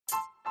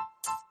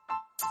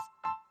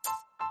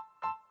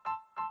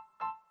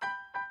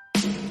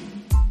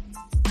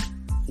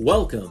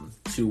Welcome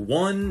to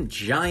One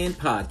Giant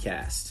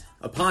Podcast,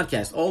 a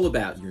podcast all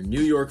about your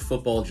New York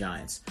football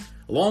Giants.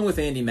 Along with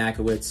Andy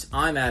Makowitz,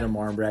 I'm Adam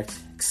Armbrecht,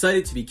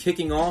 excited to be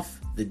kicking off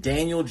the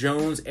Daniel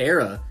Jones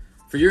era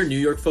for your New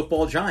York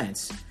football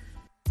Giants.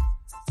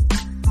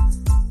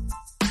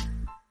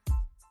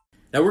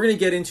 Now we're going to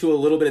get into a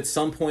little bit at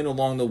some point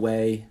along the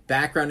way,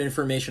 background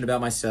information about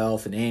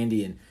myself and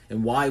Andy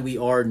and why we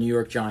are New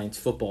York Giants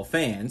football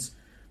fans.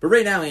 But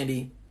right now,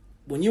 Andy,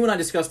 when you and I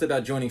discussed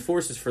about joining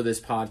forces for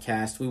this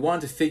podcast, we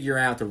wanted to figure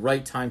out the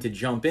right time to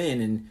jump in,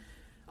 and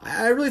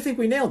I really think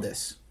we nailed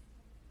this.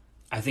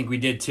 I think we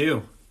did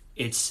too.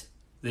 It's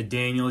the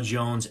Daniel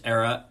Jones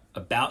era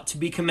about to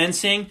be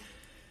commencing.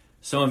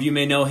 Some of you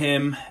may know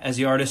him as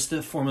the artist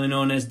formerly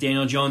known as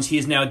Daniel Jones. He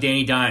is now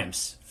Danny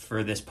Dimes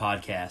for this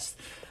podcast.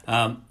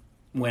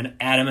 When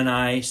Adam and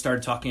I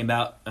started talking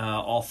about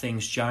all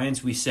things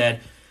Giants, we said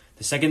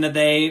the second that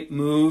they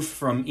move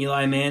from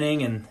Eli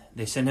Manning and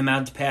they send him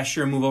out to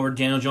pasture and move over to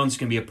Daniel Jones, it's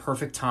going to be a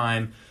perfect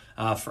time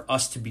for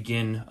us to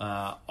begin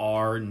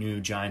our new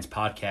Giants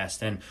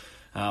podcast. And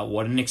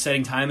what an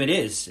exciting time it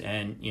is.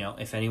 And, you know,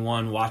 if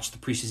anyone watched the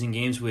preseason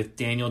games with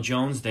Daniel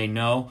Jones, they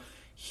know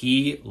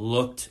he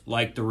looked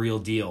like the real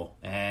deal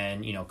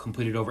and, you know,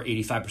 completed over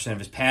 85% of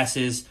his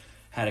passes,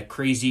 had a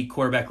crazy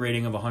quarterback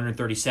rating of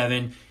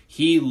 137.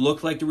 He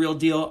looked like the real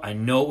deal. I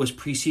know it was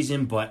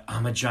preseason, but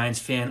I'm a Giants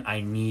fan. I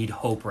need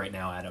hope right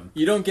now, Adam.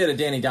 You don't get a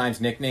Danny Dimes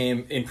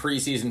nickname in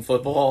preseason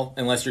football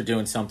unless you're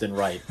doing something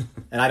right.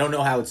 And I don't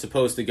know how it's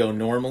supposed to go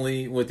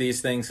normally with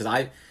these things,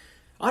 because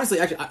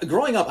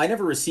growing up, I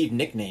never received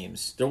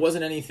nicknames. There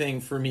wasn't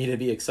anything for me to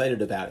be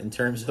excited about in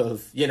terms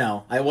of, you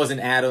know, I wasn't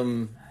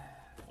Adam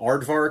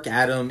Aardvark,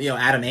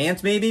 Adam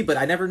Ant maybe,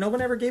 but no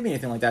one ever gave me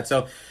anything like that.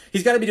 So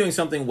he's got to be doing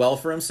something well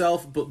for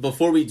himself. But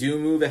before we do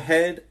move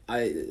ahead,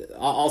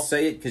 I'll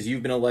say it because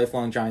you've been a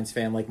lifelong Giants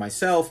fan like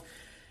myself.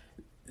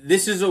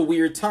 This is a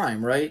weird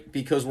time, right?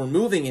 Because we're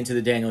moving into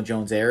the Daniel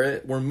Jones era.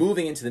 We're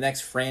moving into the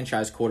next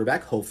franchise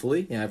quarterback,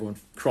 hopefully. You know, everyone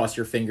cross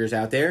your fingers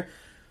out there.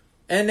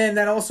 And then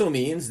that also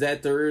means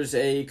that there's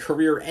a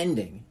career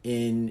ending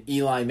in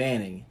Eli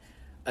Manning.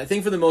 I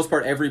think for the most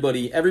part,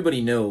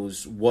 everybody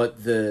knows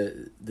what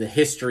the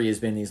history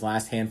has been these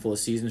last handful of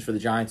seasons for the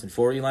Giants and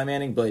for Eli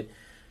Manning. But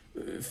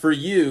for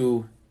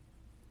you,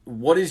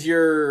 what are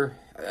your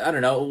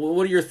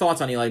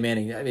thoughts on Eli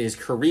Manning? I mean, his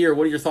career.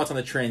 What are your thoughts on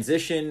the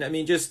transition? I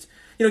mean, just,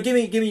 you know, give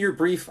me your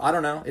brief. I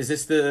don't know. Is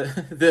this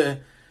the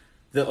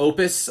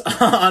opus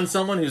on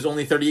someone who's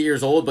only 38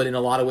 years old, but in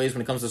a lot of ways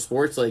when it comes to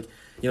sports, like,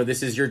 you know,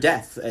 this is your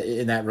death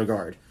in that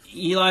regard?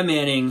 Eli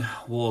Manning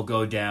will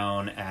go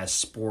down as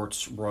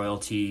sports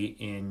royalty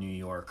in New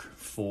York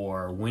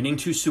for winning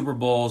 2 Super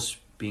Bowls,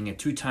 being a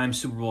 2-time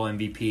Super Bowl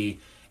MVP,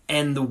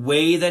 and the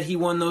way that he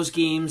won those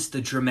games,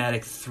 the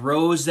dramatic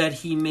throws that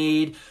he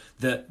made,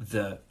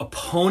 the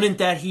opponent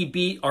that he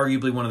beat,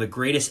 arguably one of the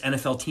greatest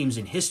NFL teams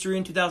in history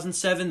in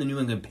 2007, the New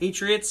England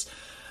Patriots.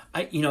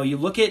 You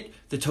look at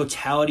the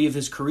totality of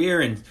his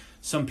career, and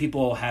some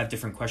people have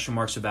different question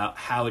marks about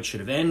how it should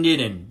have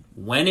ended and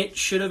when it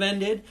should have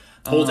ended.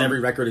 Holds every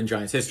record in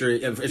Giants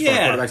history as far as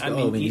quarterbacks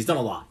go. I mean, he's done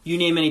a lot. You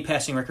name any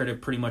passing record,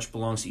 it pretty much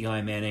belongs to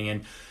Eli Manning.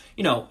 And,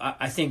 you know,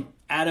 I think,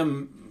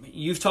 Adam,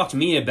 you've talked to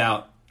me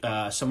about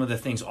some of the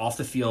things off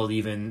the field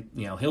even.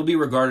 You know, he'll be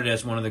regarded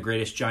as one of the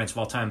greatest Giants of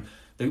all time.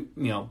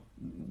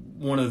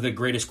 One of the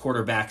greatest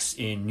quarterbacks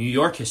in New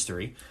York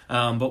history.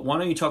 But why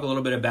don't you talk a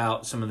little bit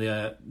about some of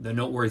the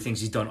noteworthy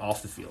things he's done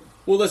off the field?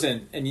 Well,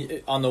 listen,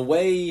 and on the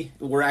way,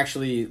 we're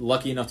actually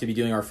lucky enough to be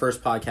doing our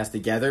first podcast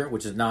together,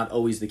 which is not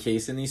always the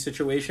case in these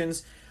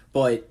situations.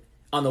 But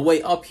on the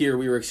way up here,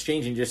 we were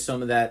exchanging just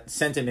some of that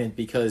sentiment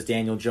because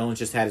Daniel Jones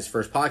just had his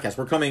first podcast.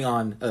 We're coming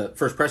on,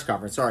 first press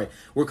conference, sorry.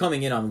 We're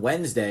coming in on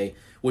Wednesday,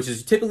 which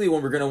is typically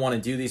when we're going to want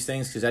to do these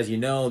things because, as you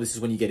know, this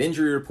is when you get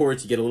injury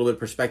reports, you get a little bit of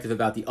perspective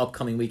about the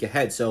upcoming week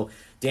ahead. So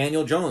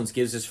Daniel Jones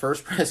gives his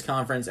first press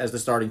conference as the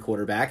starting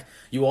quarterback.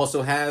 You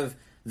also have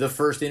the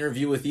first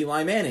interview with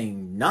Eli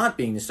Manning not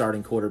being the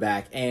starting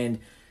quarterback, and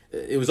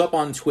it was up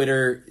on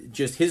Twitter,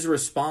 just his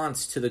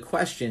response to the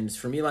questions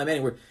from Eli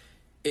Manning where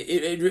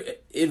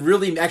it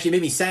really actually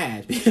made me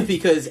sad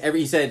because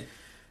he said,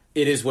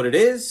 it is what it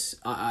is.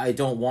 I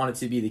don't want it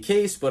to be the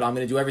case, but I'm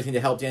going to do everything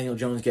to help Daniel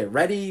Jones get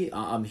ready.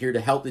 I'm here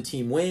to help the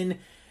team win.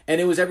 And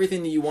it was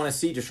everything that you want to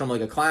see just from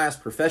like a class,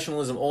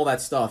 professionalism, all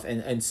that stuff.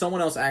 And someone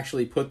else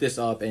actually put this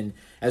up. And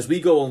as we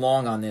go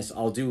along on this,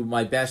 I'll do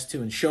my best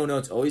to, in show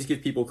notes, always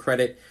give people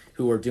credit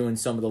who are doing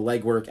some of the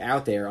legwork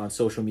out there on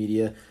social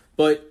media.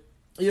 But,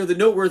 you know, the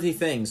noteworthy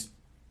things,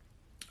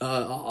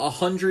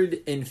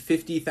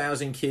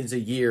 150,000 kids a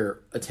year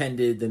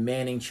attended the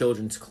Manning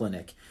Children's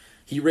Clinic.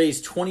 He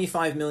raised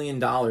 $25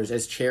 million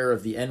as chair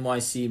of the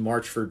NYC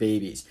March for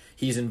Babies.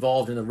 He's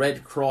involved in the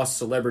Red Cross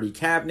Celebrity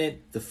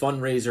Cabinet, the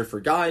fundraiser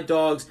for guide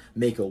dogs,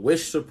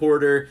 Make-A-Wish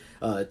supporter,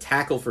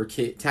 Tackle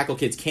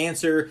Kids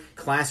Cancer,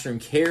 Classroom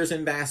Cares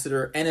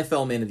Ambassador,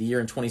 NFL Man of the Year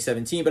in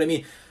 2017. But I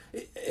mean,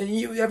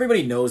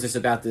 everybody knows this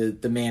about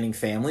the Manning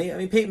family. I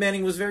mean, Peyton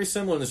Manning was very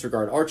similar in this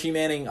regard. Archie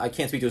Manning, I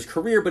can't speak to his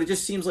career, but it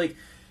just seems like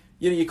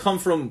you come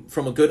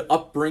from a good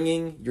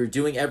upbringing, you're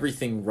doing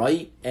everything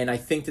right, and I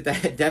think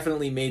that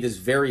definitely made this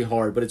very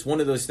hard. But it's one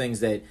of those things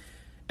that,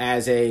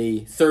 as a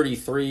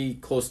 33,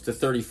 close to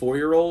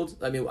 34-year-old,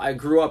 I mean, I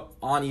grew up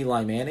on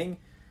Eli Manning,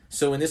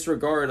 so in this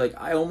regard, like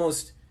I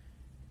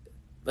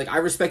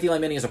respect Eli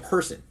Manning as a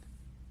person.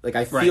 Like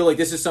I feel like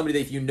this is somebody that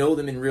if you knew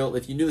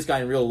this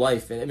guy in real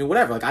life, I mean,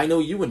 whatever. Like I know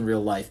you in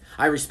real life,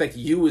 I respect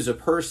you as a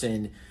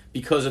person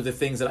because of the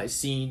things that I've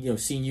seen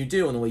you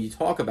do and the way you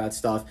talk about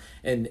stuff.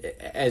 And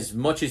as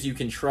much as you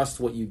can trust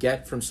what you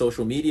get from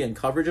social media and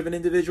coverage of an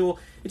individual,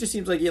 it just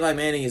seems like Eli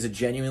Manning is a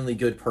genuinely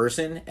good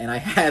person. And I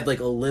had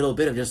like a little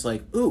bit of just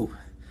like, ooh,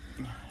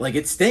 like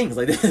it stings.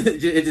 Like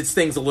it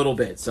stings a little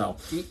bit. So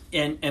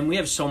and we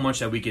have so much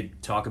that we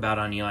could talk about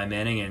on Eli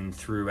Manning, and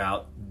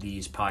throughout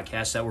these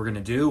podcasts that we're going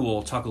to do,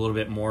 we'll talk a little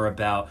bit more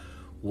about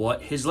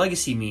what his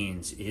legacy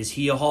means. Is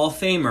he a Hall of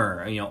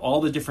Famer?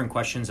 All the different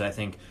questions I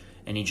think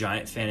any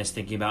Giant fan is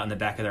thinking about in the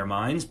back of their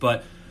minds.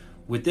 But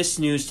with this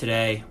news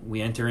today,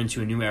 we enter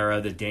into a new era,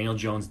 the Daniel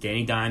Jones,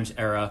 Danny Dimes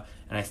era,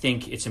 and I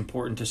think it's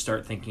important to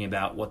start thinking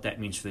about what that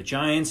means for the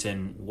Giants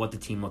and what the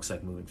team looks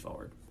like moving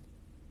forward.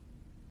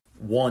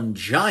 One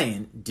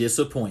giant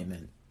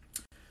disappointment.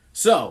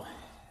 So,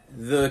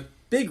 the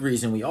big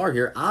reason we are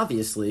here,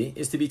 obviously,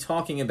 is to be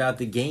talking about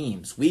the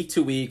games week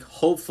to week.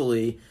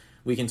 Hopefully,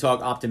 we can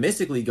talk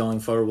optimistically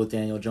going forward with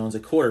Daniel Jones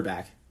at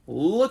quarterback.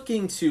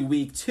 Looking to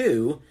week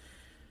 2,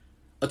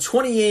 a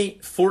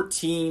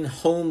 28-14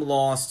 home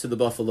loss to the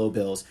Buffalo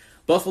Bills.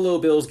 Buffalo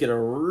Bills get a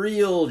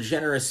real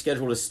generous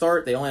schedule to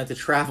start. They only have to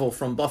travel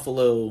from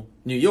Buffalo,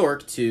 New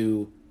York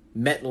to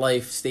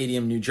MetLife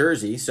Stadium, New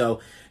Jersey.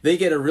 So they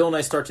get a real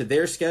nice start to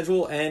their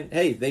schedule. And,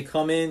 hey, they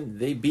come in,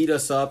 they beat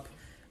us up.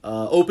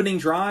 Opening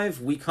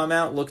drive, we come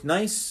out, look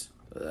nice,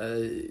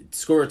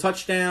 score a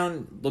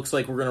touchdown. Looks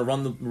like we're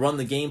going to run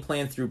the game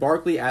plan through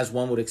Barkley, as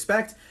one would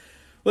expect.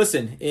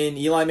 Listen, in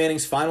Eli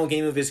Manning's final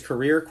game of his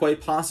career, quite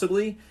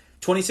possibly,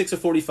 26 of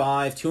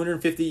 45,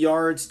 250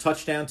 yards,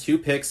 touchdown, 2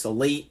 picks, a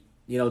late,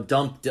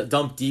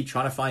 dump deep,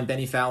 trying to find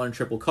Benny Fowler in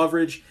triple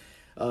coverage.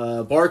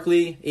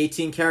 Barkley,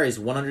 18 carries,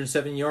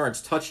 107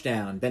 yards,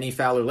 touchdown. Benny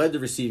Fowler led the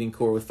receiving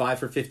corps with 5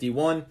 for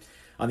 51.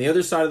 On the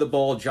other side of the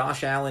ball,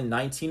 Josh Allen,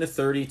 19 of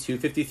 30,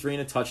 253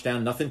 and a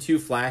touchdown. Nothing too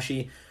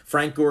flashy.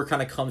 Frank Gore kind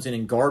of comes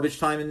in garbage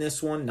time in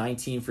this one,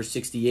 19 for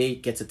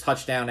 68, gets a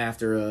touchdown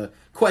after a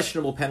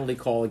questionable penalty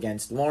call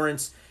against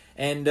Lawrence.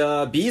 And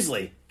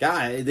Beasley,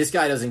 this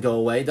guy doesn't go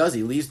away, does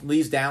he?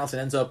 Leaves Dallas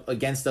and ends up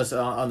against us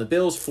on the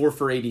Bills, 4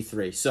 for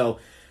 83. So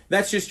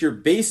that's just your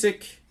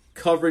basic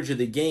coverage of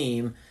the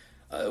game.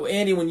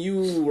 Andy, when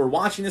you were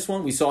watching this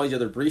one, we saw each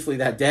other briefly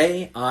that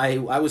day. I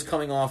was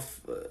coming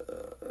off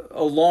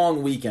a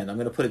long weekend, I'm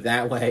going to put it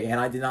that way, and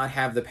I did not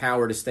have the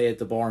power to stay at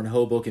the bar in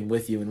Hoboken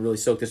with you and really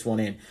soak this one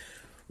in.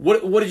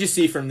 What did you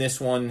see from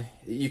this one?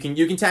 You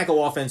can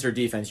tackle offense or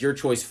defense. Your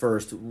choice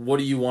first. What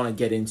do you want to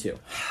get into?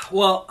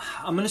 Well,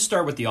 I'm going to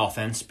start with the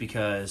offense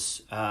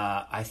because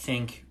I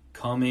think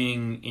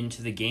coming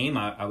into the game,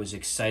 I was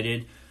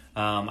excited.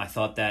 I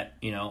thought that,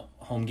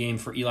 home game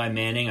for Eli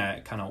Manning,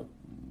 I kind of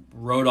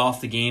wrote off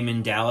the game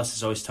in Dallas.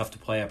 It's always tough to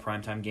play a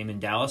primetime game in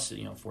Dallas,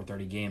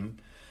 4:30 game.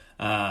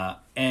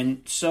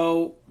 And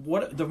so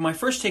my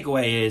first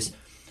takeaway is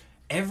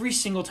every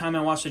single time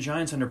I watch the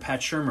Giants under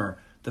Pat Shurmur,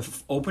 the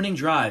opening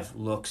drive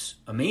looks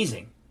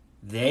amazing.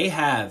 They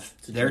have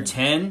their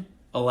 10,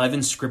 11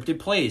 scripted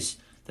plays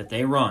that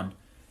they run,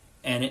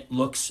 and it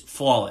looks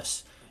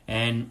flawless.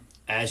 And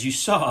as you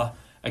saw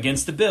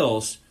against the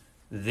Bills,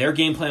 their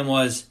game plan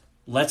was,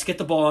 let's get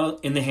the ball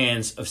in the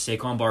hands of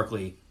Saquon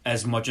Barkley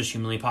as much as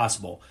humanly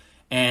possible.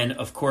 And,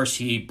 of course,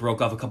 he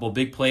broke off a couple of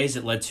big plays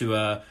that led to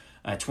a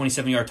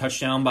 27-yard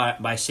touchdown by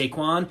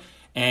Saquon.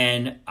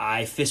 And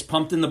I fist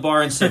pumped in the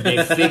bar and said,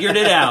 they figured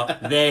it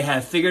out. They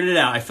have figured it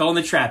out. I fell in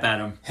the trap,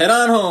 Adam. Head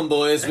on home,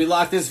 boys. We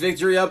locked this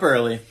victory up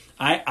early.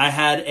 I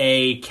had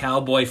a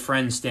Cowboy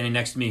friend standing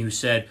next to me who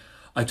said,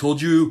 I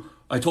told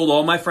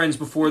all my friends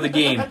before the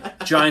game,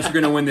 Giants are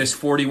going to win this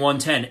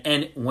 41-10.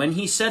 And when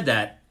he said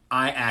that,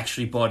 I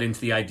actually bought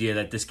into the idea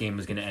that this game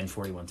was going to end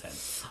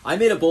 41-10. I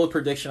made a bold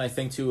prediction, I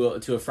think, to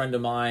a friend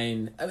of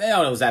mine. I don't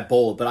know if it was that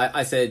bold, but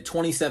I said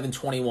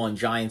 27-21,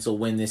 Giants will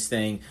win this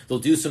thing. They'll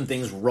do some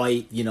things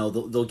right.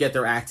 They'll get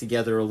their act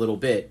together a little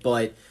bit.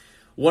 But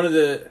one of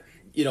the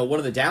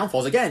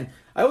downfalls, again,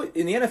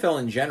 in the NFL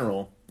in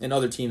general, and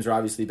other teams are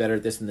obviously better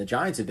at this than the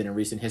Giants have been in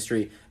recent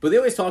history, but they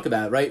always talk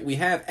about, right, we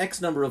have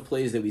X number of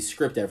plays that we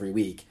script every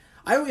week.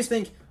 I always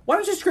think, why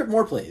don't you script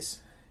more plays?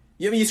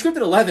 You scripted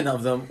 11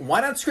 of them.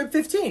 Why not script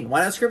 15?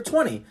 Why not script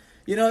 20?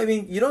 You're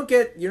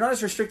not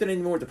as restricted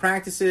anymore with the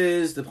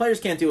practices. The players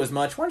can't do as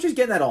much. Why don't you just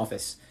get in that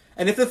office?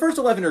 And if the first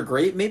 11 are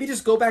great, maybe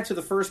just go back to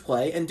the first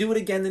play and do it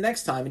again the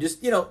next time. And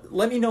just,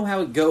 let me know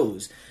how it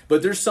goes.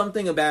 But there's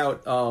something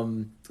about,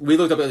 we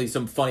looked up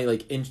some funny,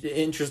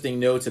 interesting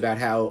notes about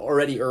how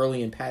already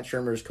early in Pat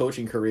Shurmur's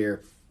coaching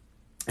career,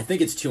 I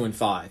think it's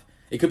 2-5.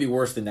 It could be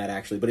worse than that,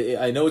 actually, but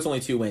I know it's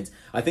only 2 wins.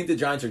 I think the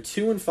Giants are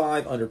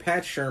 2-5 under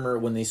Pat Shurmur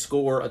when they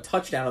score a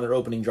touchdown on their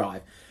opening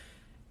drive.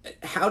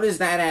 how does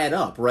that add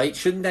up, right?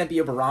 Shouldn't that be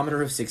a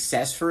barometer of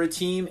success for a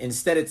team?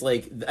 Instead, it's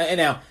like, and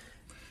now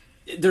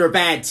they're a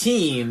bad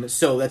team,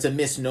 so that's a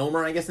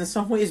misnomer, I guess, in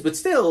some ways. But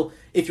still,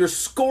 if you're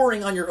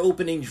scoring on your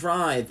opening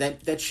drive,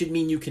 that should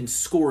mean you can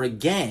score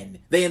again.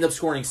 They end up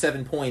scoring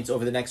 7 points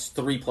over the next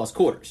 3+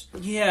 quarters.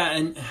 Yeah,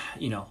 and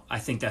I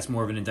think that's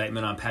more of an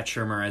indictment on Pat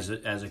Shurmur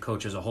as a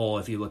coach as a whole.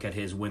 If you look at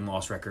his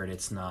win-loss record,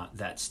 it's not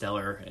that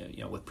stellar.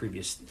 With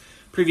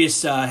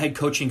previous head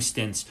coaching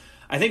stints.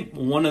 I think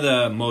one of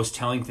the most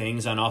telling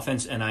things on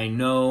offense, and I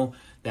know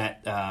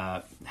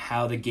that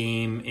how the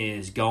game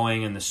is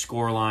going and the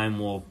score line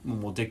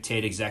will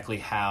dictate exactly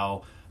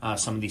how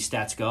some of these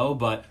stats go,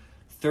 but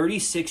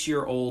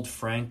 36-year-old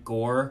Frank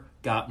Gore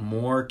got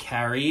more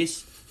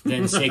carries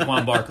than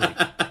Saquon Barkley.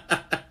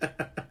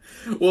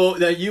 Well,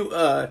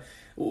 now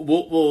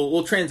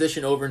we'll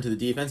transition over into the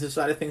defensive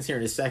side of things here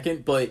in a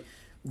second, but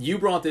you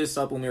brought this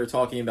up when we were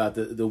talking about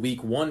the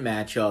week 1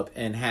 matchup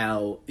and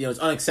how it's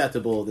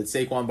unacceptable that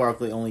Saquon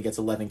Barkley only gets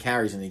 11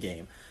 carries in the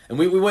game. And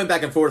we went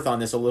back and forth on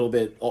this a little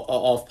bit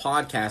off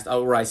podcast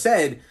where I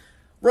said,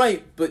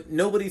 right, but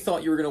nobody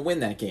thought you were going to win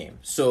that game.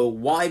 So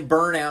why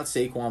burn out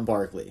Saquon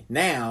Barkley?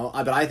 Now,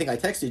 but I think I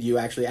texted you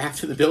actually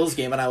after the Bills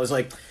game and I was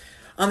like,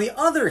 on the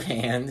other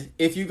hand,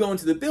 if you go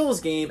into the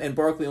Bills game and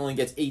Barkley only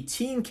gets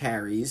 18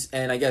 carries,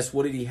 and I guess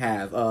what did he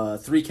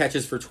have? 3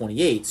 catches for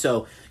 28.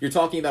 So you're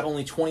talking about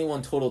only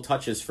 21 total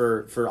touches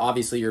for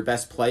obviously your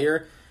best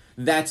player.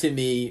 That to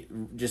me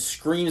just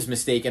screams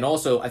mistake. And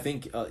also, I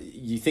think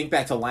you think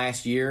back to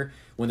last year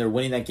when they're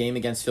winning that game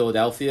against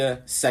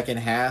Philadelphia, second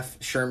half,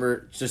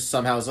 Shurmur just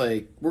somehow was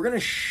like, we're going to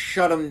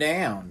shut them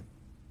down.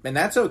 And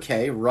that's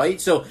okay, right?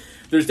 So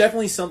there's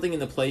definitely something in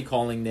the play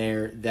calling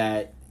there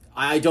that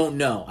I don't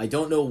know. I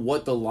don't know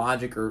what the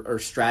logic or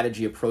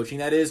strategy approaching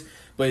that is,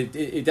 but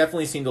it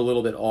definitely seemed a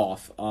little bit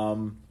off.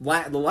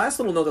 The last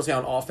little note I'll say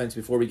on offense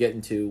before we get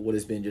into what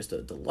has been just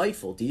a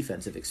delightful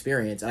defensive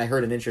experience, and I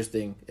heard an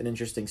interesting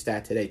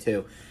stat today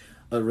too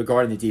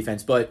regarding the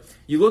defense, but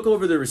you look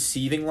over the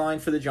receiving line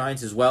for the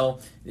Giants as well.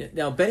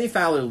 Now, Benny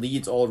Fowler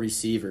leads all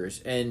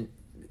receivers, and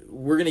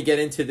we're going to get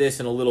into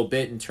this in a little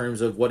bit in terms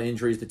of what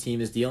injuries the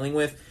team is dealing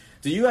with.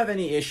 Do you have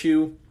any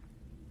issue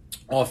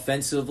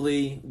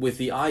offensively with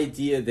the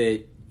idea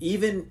that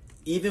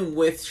even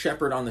with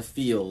Shepard on the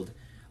field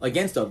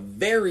against a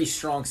very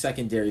strong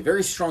secondary,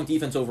 very strong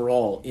defense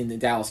overall in the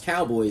Dallas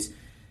Cowboys,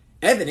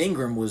 Evan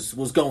Ingram was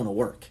going to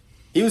work.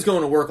 He was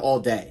going to work all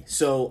day.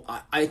 So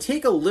I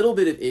take a little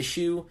bit of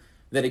issue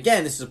that,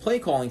 again, this is a play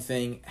calling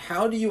thing.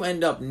 How do you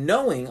end up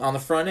knowing on the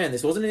front end?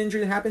 This wasn't an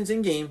injury that happens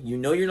in game. You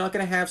know you're not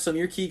going to have some of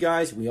your key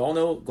guys. We all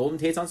know Golden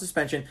Tate's on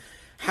suspension.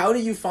 How do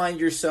you find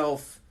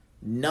yourself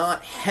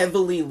not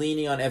heavily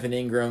leaning on Evan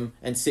Ingram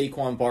and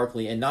Saquon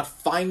Barkley and not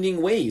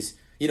finding ways,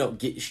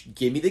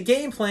 give me the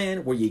game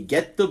plan where you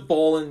get the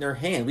ball in their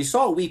hand. We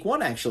saw week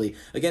 1 actually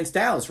against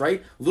Dallas,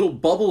 right? Little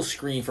bubble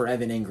screen for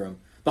Evan Ingram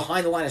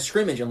behind the line of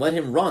scrimmage and let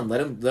him run,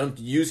 let him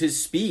use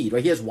his speed,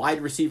 right? He has wide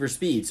receiver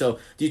speed. So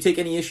do you take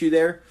any issue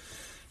there?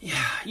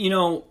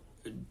 Yeah,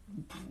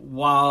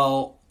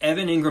 while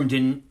Evan Ingram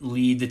didn't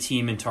lead the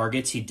team in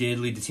targets, he did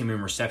lead the team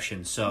in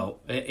receptions. So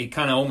it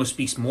kind of almost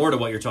speaks more to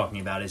what you're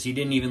talking about, is he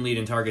didn't even lead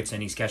in targets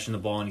and he's catching the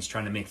ball and he's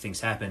trying to make things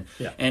happen.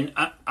 Yeah. And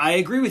I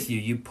agree with you.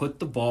 You put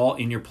the ball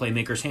in your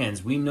playmakers'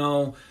 hands. We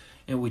know,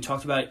 and we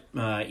talked about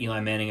Eli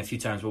Manning a few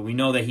times, but we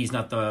know that he's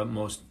not the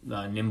most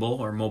nimble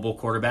or mobile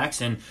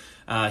quarterbacks, and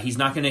he's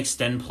not going to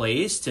extend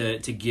plays to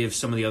give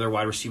some of the other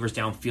wide receivers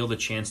downfield a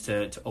chance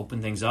to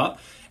open things up.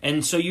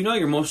 And so your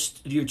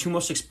 2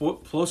 most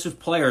explosive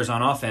players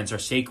on offense are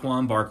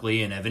Saquon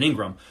Barkley and Evan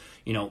Ingram.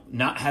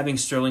 Not having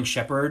Sterling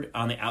Shepard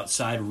on the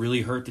outside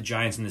really hurt the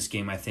Giants in this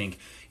game, I think.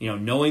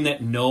 Knowing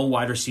that no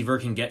wide receiver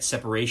can get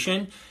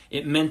separation,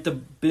 it meant the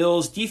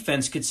Bills'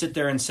 defense could sit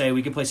there and say,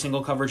 we can play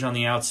single coverage on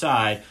the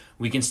outside,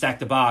 we can stack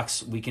the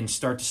box, we can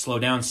start to slow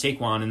down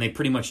Saquon, and they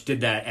pretty much did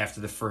that after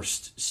the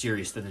first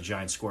series that the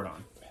Giants scored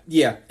on.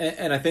 Yeah,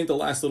 and I think the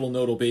last little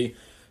note will be,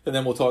 and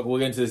then we'll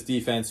get into this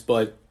defense,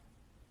 but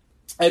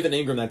Evan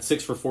Ingram, that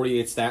 6 for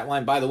 48 stat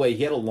line, by the way,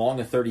 he had a long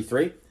of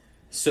 33,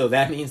 so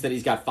that means that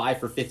he's got 5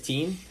 for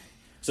 15.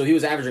 So he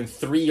was averaging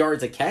 3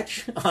 yards a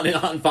catch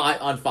on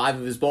 5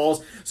 of his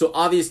balls. So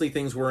obviously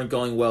things weren't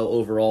going well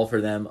overall for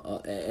them.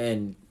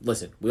 And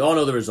listen, we all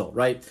know the result,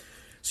 right?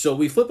 So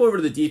we flip over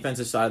to the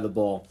defensive side of the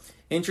ball.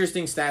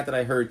 Interesting stat that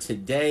I heard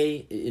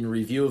today in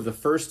review of the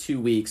first 2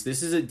 weeks.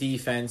 This is a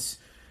defense.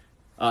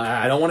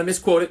 I don't want to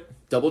misquote it.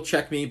 Double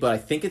check me, but I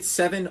think it's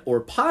 7 or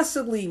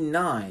possibly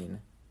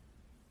 9.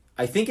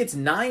 I think it's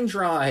 9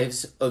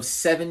 drives of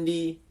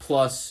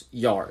 70-plus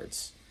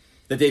yards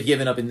that they've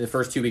given up in the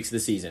first 2 weeks of the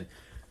season.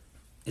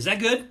 Is that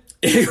good?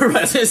 I was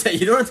going to say,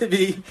 you don't have to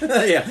be...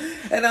 yeah.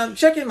 And I'm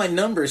checking my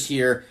numbers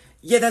here.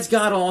 Yeah, that's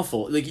god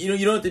awful. Like you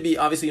don't have to be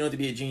obviously you don't have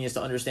to be a genius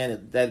to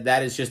understand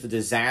that is just a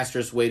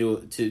disastrous way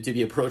to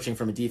be approaching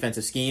from a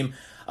defensive scheme.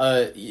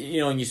 And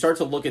you start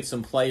to look at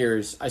some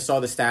players. I saw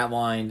the stat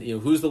line.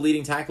 Who's the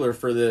leading tackler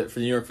for the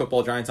New York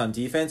Football Giants on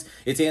defense?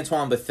 It's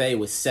Antoine Bethea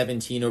with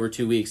 17 over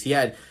 2 weeks. He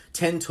had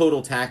 10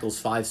 total tackles,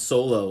 5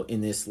 solo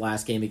in this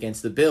last game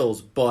against the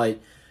Bills. But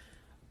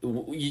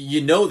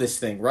you know this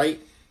thing,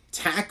 right?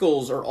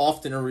 Tackles are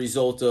often a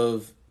result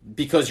of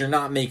because you're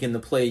not making the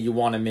play you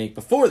want to make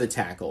before the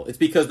tackle. It's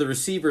because the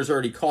receiver's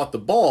already caught the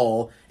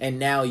ball, and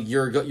now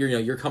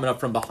you're coming up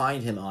from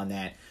behind him on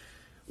that.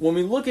 When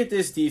we look at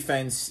this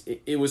defense,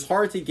 it was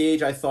hard to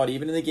gauge, I thought,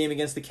 even in the game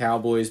against the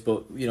Cowboys,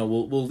 but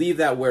we'll leave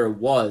that where it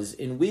was.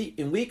 In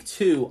week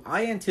 2,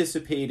 I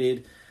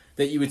anticipated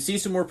that you would see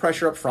some more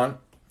pressure up front,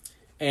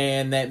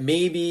 and that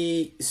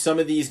maybe some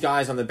of these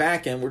guys on the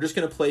back end were just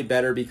going to play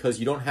better because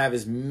you don't have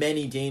as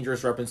many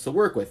dangerous weapons to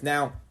work with.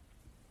 Now,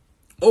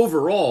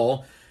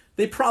 overall,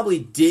 they probably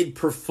did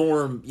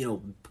perform,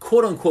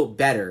 quote unquote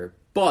better.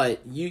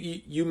 But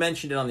you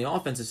mentioned it on the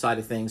offensive side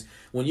of things.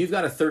 When you've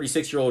got a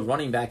 36-year-old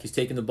running back who's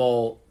taken the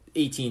ball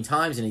 18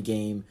 times in a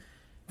game,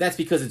 that's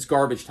because it's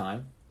garbage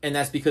time. And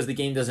that's because the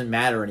game doesn't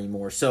matter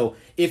anymore. So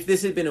if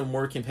this had been a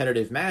more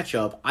competitive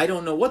matchup, I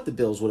don't know what the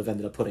Bills would have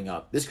ended up putting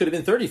up. This could have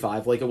been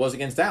 35 like it was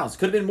against Dallas.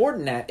 Could have been more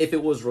than that if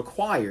it was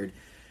required.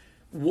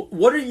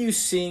 What are you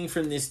seeing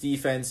from this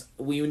defense?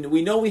 We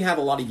know we have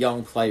a lot of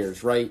young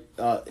players, right?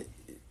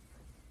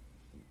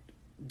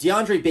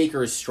 DeAndre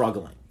Baker is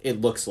struggling, it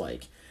looks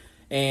like.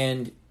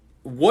 And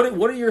what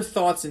are your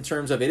thoughts in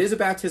terms of it is a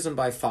baptism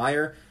by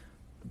fire?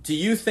 Do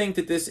you think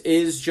that this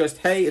is just,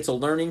 hey, it's a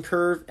learning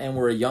curve and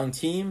we're a young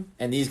team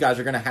and these guys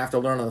are going to have to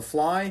learn on the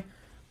fly?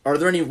 Are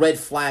there any red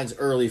flags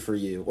early for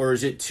you, or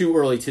is it too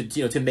early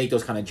to make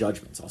those kind of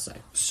judgments, I'll say?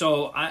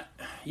 So, I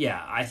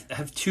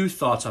have 2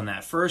 thoughts on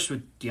that. First,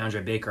 with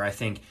DeAndre Baker, I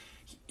think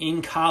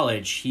in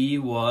college, he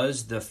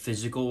was the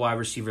physical wide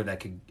receiver that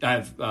could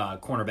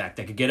cornerback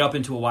that could get up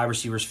into a wide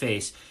receiver's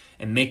face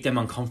and make them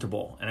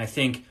uncomfortable. And I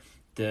think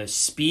the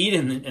speed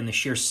and the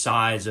sheer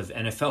size of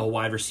NFL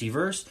wide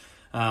receivers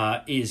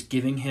is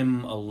giving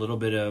him a little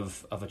bit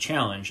of a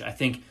challenge. I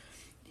think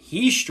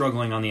he's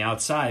struggling on the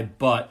outside,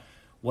 but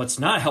what's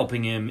not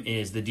helping him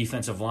is the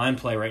defensive line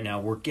play right now.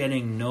 We're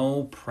getting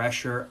no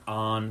pressure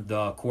on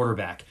the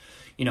quarterback.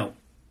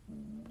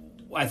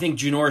 I think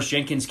Janoris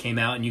Jenkins came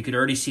out, and you could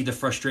already see the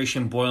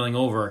frustration boiling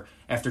over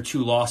after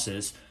 2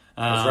 losses.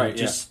 That's right,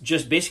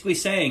 Just basically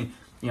saying,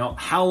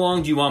 how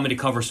long do you want me to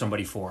cover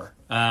somebody for?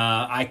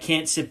 I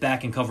can't sit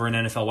back and cover an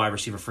NFL wide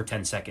receiver for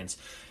 10 seconds.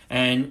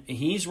 And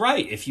he's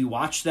right. If you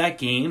watch that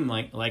game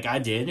like I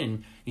did,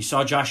 and you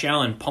saw Josh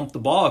Allen pump the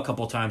ball a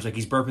couple times like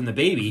he's burping the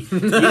baby,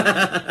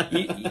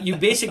 you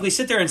basically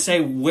sit there and say,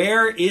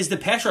 where is the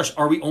pass rush?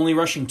 Are we only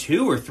rushing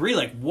 2 or 3?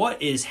 Like,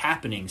 what is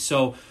happening?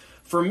 So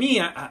for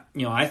me,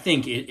 I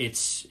think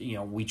it's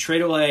we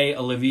trade away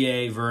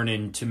Olivier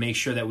Vernon to make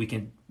sure that we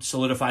can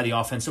solidify the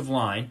offensive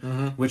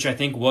line, which I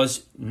think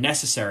was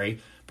necessary.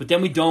 But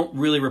then we don't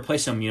really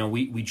replace him.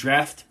 We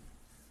draft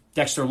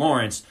Dexter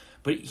Lawrence,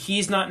 but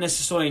he's not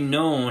necessarily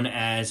known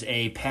as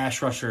a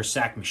pass rusher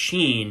sack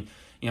machine,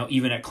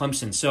 even at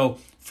Clemson. So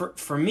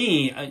for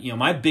me,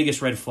 my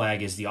biggest red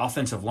flag is the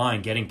offensive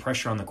line getting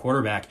pressure on the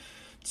quarterback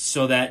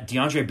so that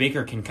DeAndre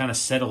Baker can kind of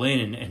settle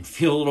in and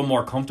feel a little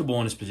more comfortable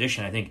in his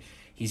position. I think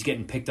he's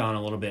getting picked on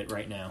a little bit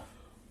right now.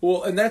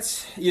 Well, and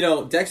that's,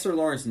 Dexter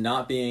Lawrence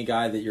not being a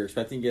guy that you're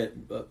expecting to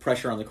get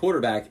pressure on the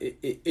quarterback,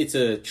 it's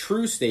a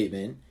true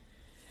statement.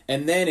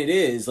 And then it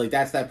is,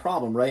 that's that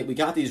problem, right? We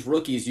got these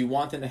rookies, you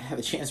want them to have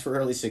a chance for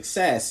early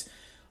success,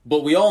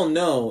 but we all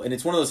know, and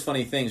it's one of those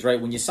funny things,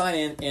 right? When you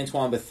sign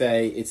Antoine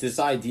Bethea, it's this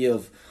idea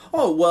of,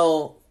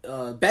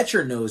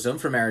 Betcher knows him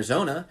from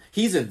Arizona.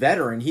 He's a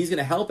veteran. He's going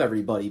to help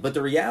everybody. But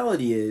the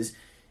reality is,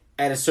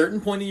 at a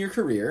certain point in your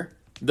career,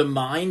 the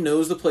mind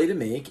knows the play to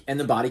make, and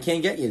the body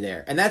can't get you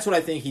there. And that's what I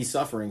think he's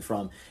suffering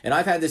from. And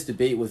I've had this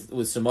debate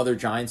with some other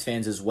Giants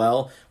fans as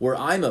well, where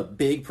I'm a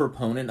big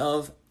proponent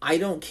of, I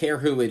don't care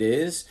who it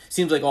is.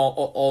 Seems like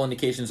all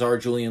indications are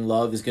Julian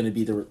Love is going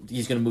to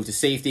he's going to move to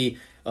safety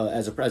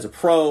as a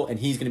pro, and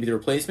he's going to be the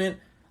replacement.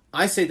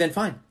 I say then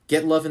fine,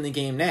 get Love in the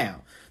game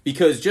now.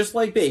 Because just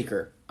like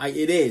Baker,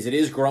 it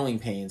is growing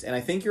pains. And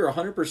I think you're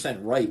 100%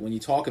 right when you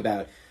talk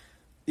about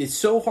it's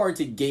so hard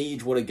to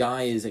gauge what a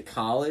guy is at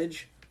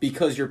college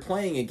because you're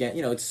playing against,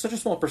 it's such a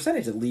small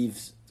percentage that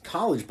leaves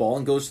college ball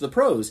and goes to the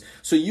pros.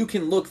 So you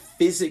can look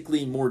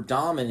physically more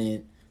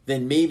dominant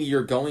than maybe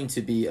you're going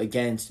to be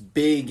against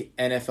big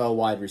NFL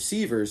wide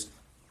receivers.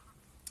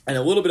 And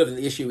a little bit of an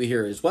issue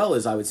here as well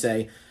is, I would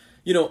say,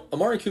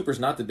 Amari Cooper's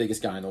not the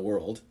biggest guy in the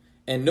world.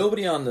 And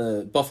nobody on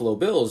the Buffalo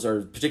Bills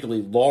are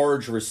particularly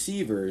large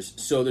receivers.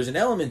 So there's an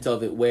element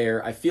of it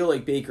where I feel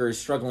like Baker is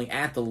struggling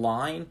at the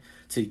line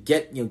to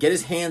get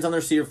his hands on the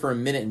receiver for a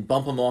minute and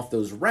bump him off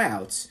those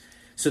routes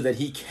so that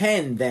he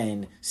can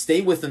then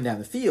stay with them down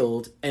the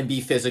field and be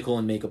physical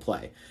and make a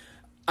play.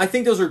 I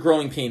think those are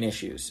growing pain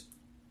issues.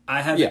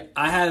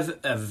 I have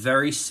a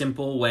very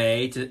simple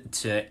way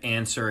to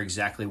answer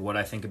exactly what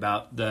I think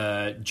about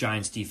the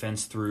Giants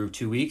defense through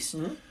 2 weeks.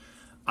 Mm-hmm.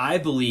 I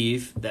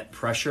believe that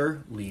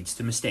pressure leads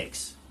to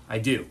mistakes. I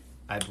do.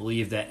 I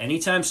believe that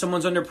anytime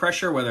someone's under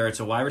pressure, whether it's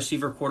a wide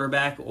receiver,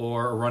 quarterback,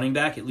 or a running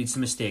back, it leads to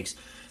mistakes.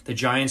 The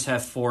Giants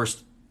have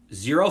forced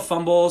 0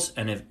 fumbles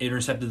and have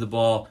intercepted the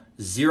ball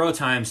 0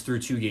 times through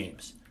 2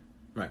 games.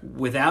 Right.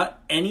 Without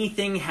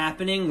anything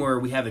happening where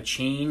we have a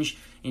change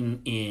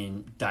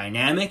in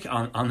dynamic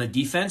on the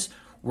defense,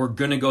 we're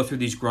going to go through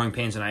these growing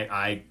pains, and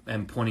I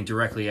am pointing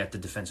directly at the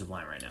defensive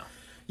line right now.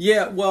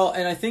 Yeah, well,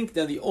 and I think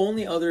that the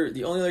only other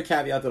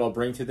caveat that I'll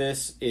bring to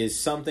this is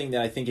something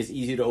that I think is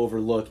easy to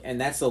overlook, and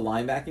that's the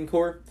linebacking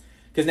core.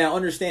 Because now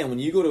understand, when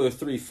you go to a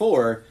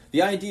 3-4,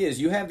 the idea is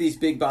you have these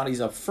big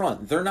bodies up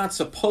front. They're not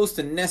supposed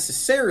to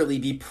necessarily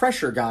be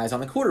pressure guys on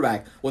the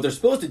quarterback. What they're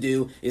supposed to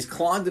do is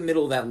clog the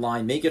middle of that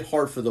line, make it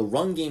hard for the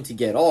run game to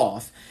get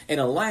off, and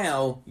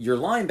allow your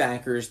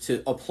linebackers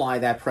to apply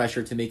that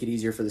pressure to make it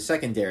easier for the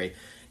secondary.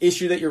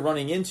 Issue that you're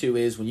running into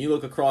is when you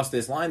look across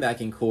this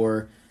linebacking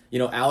core, you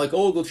know, Alec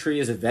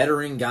Ogletree is a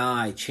veteran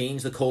guy,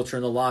 changed the culture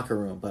in the locker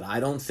room, but I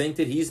don't think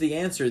that he's the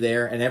answer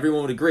there, and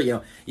everyone would agree. You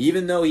know,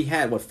 even though he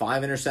had,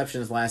 5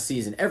 interceptions last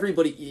season,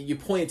 everybody, you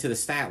pointed to the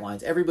stat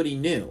lines, everybody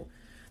knew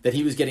that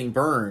he was getting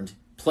burned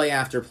play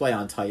after play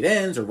on tight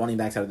ends or running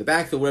backs out of the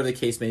backfield, whatever the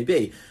case may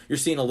be. You're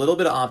seeing a little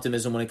bit of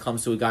optimism when it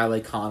comes to a guy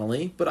like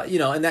Connolly, but, you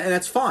know, and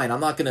that's fine. I'm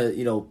not going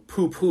to,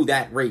 poo-poo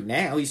that right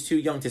now. He's too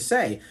young to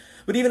say.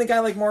 But even a guy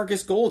like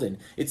Marcus Golden,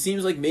 it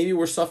seems like maybe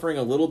we're suffering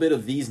a little bit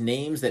of these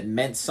names that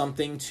meant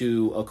something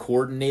to a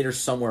coordinator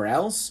somewhere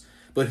else,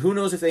 but who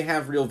knows if they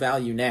have real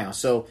value now.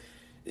 So,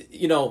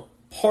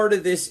 part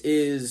of this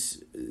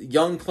is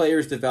young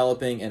players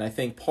developing, and I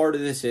think part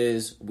of this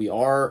is we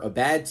are a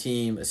bad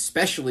team,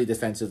 especially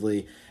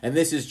defensively, and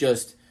this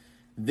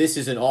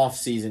is an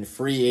off-season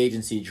free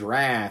agency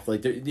draft.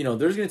 Like, there's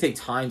going to take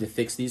time to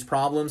fix these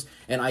problems,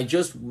 and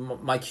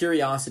my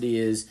curiosity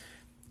is,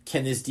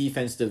 can this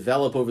defense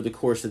develop over the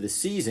course of the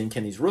season?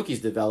 Can these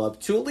rookies develop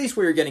to at least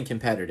where you're getting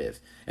competitive?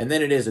 And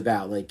then it is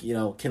about,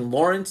 can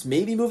Lawrence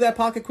maybe move that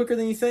pocket quicker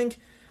than you think?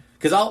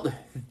 Because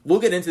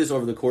we'll get into this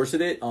over the course of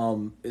it.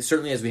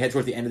 Certainly as we head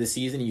toward the end of the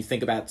season, you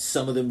think about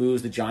some of the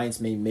moves the Giants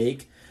may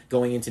make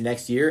going into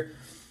next year.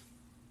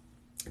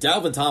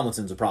 Dalvin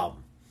Tomlinson's a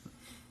problem.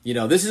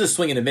 This is a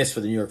swing and a miss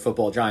for the New York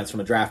Football Giants from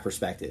a draft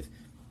perspective.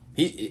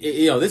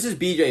 This is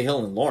B.J.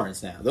 Hill and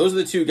Lawrence now. Those are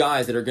the two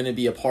guys that are going to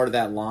be a part of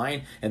that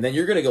line, and then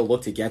you're going to go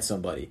look to get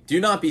somebody. Do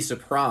not be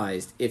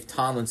surprised if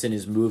Tomlinson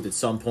is moved at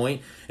some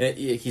point.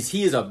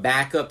 He is a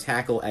backup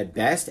tackle at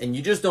best, and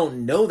you just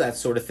don't know that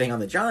sort of thing on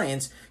the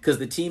Giants because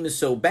the team is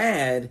so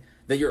bad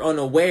that you're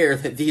unaware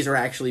that these are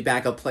actually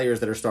backup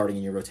players that are starting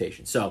in your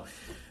rotation. So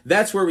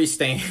that's where we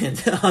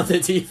stand on the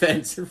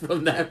defense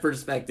from that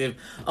perspective.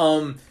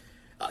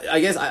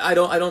 I guess I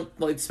don't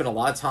like to spend a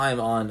lot of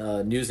time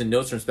on news and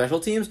notes from special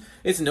teams.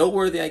 It's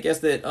noteworthy, I guess,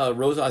 that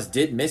Rosas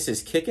did miss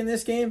his kick in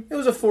this game. It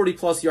was a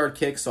 40-plus yard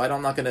kick, so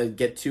I'm not going to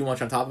get too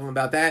much on top of him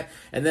about that.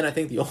 And then I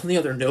think the only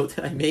other note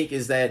that I make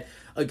is that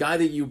a guy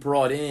that you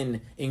brought in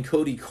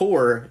Cody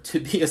Core to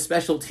be a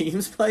special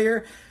teams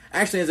player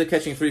actually ends up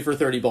catching 3 for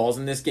 30 balls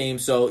in this game.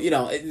 So,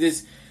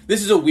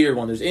 this is a weird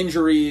one. There's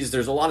injuries.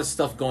 There's a lot of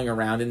stuff going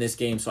around in this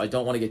game, so I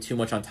don't want to get too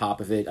much on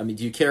top of it. I mean,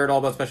 do you care at all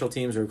about special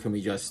teams, or can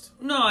we just...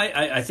 No,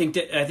 I think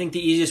the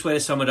easiest way to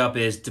sum it up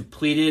is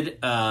depleted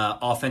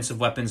offensive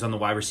weapons on the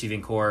wide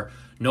receiving core.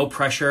 No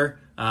pressure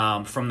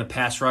from the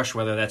pass rush,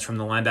 whether that's from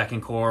the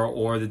linebacking core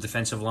or the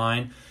defensive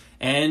line.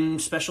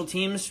 And special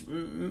teams,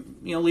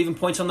 leaving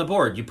points on the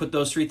board. You put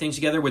those 3 things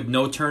together with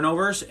no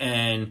turnovers,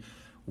 and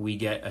we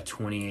get a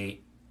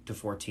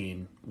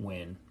 28-14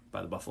 win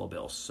by the Buffalo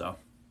Bills. So...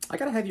 I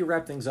got to have you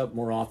wrap things up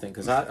more often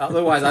because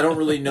otherwise I don't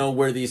really know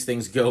where these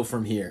things go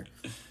from here.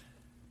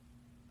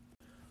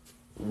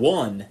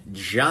 One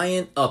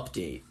giant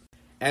update.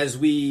 As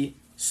we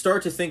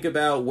start to think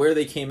about where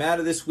they came out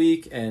of this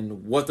week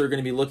and what they're going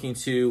to be looking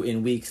to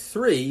in week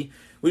 3,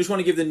 we just want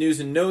to give the news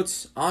and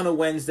notes. On a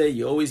Wednesday,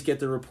 you always get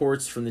the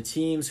reports from the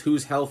teams,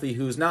 who's healthy,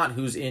 who's not,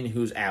 who's in,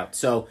 who's out.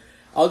 So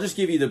I'll just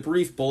give you the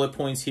brief bullet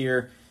points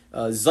here.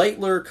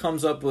 Zeitler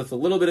comes up with a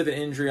little bit of an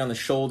injury on the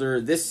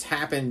shoulder. This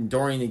happened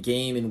during the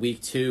game in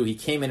week 2. He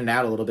came in and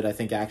out a little bit, I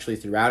think, actually,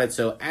 throughout it.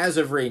 So as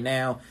of right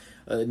now,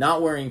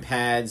 not wearing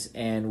pads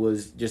and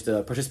was just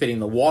participating in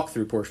the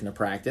walkthrough portion of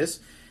practice.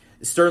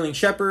 Sterling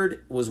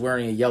Shepard was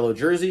wearing a yellow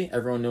jersey.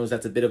 Everyone knows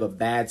that's a bit of a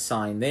bad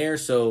sign there.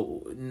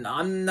 So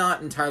I'm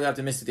not entirely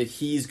optimistic that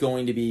he's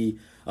going to be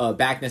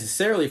back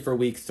necessarily for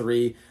week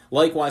 3.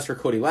 Likewise for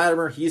Cody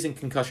Latimer, he's in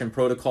concussion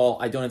protocol.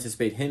 I don't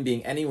anticipate him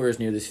being anywhere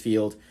near this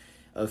field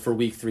for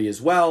week 3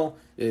 as well.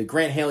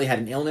 Grant Haley had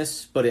an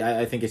illness, but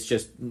I think it's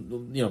just,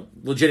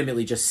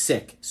 legitimately just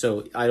sick.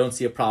 So I don't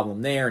see a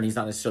problem there, and he's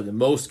not necessarily the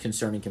most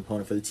concerning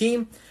component for the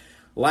team.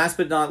 Last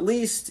but not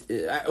least,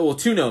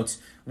 2 notes.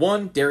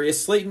 One,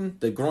 Darius Slayton,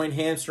 the groin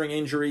hamstring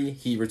injury.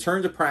 He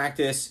returned to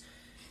practice.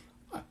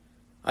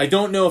 I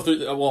don't know if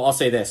well, I'll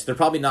say this. They're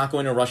probably not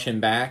going to rush him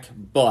back,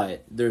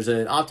 but there's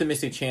an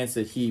optimistic chance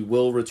that he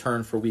will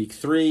return for week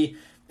 3.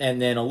 And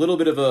then a little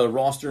bit of a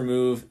roster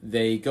move.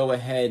 They go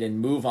ahead and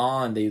move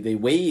on. They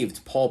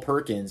waived Paul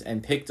Perkins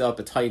and picked up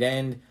a tight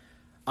end.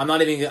 I'm not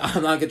going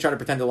to try to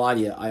pretend to lie to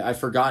you. I've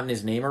forgotten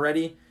his name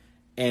already.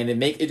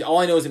 And all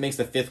I know is it makes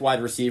the 5th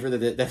wide receiver,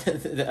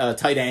 the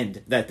tight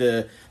end that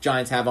the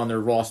Giants have on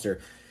their roster.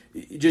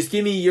 Just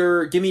give me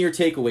your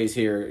takeaways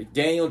here.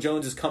 Daniel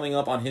Jones is coming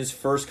up on his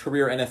first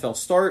career NFL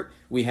start.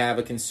 We have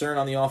a concern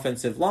on the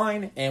offensive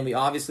line, and we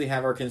obviously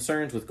have our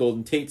concerns with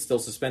Golden Tate still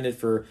suspended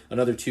for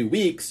another 2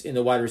 weeks in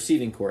the wide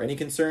receiving corps. Any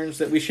concerns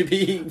that we should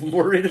be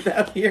worried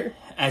about here?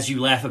 As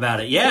you laugh about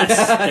it, yes,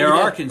 there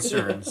are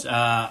concerns.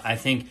 I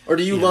think. Or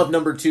do you love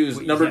number twos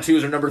or number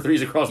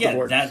 3s across the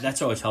board?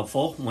 That's always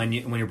helpful when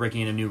you're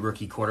breaking in a new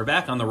rookie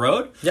quarterback on the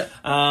road. Yep.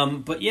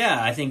 But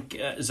yeah, I think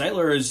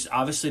Zeitler is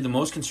obviously the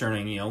most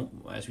concerning.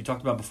 As we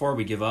talked about before,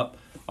 we give up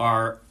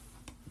our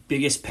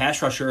biggest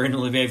pass rusher in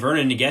Olivier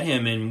Vernon to get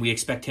him, and we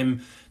expect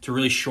him to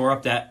really shore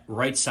up that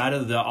right side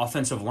of the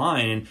offensive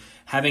line. And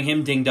having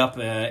him dinged up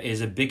is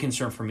a big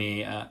concern for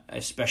me,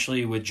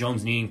 especially with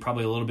Jones needing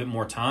probably a little bit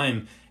more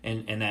time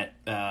and that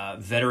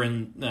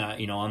veteran,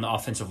 on the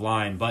offensive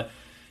line. But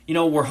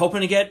we're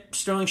hoping to get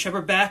Sterling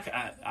Shepard back.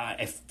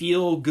 I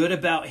feel good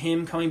about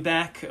him coming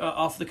back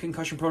off the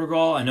concussion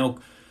protocol. I know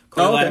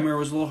Cody Latimer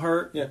was a little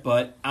hurt,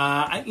 but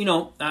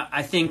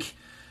I think.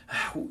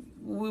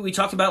 We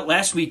talked about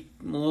last week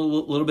a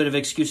little bit of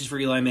excuses for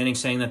Eli Manning,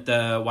 saying that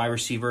the wide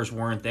receivers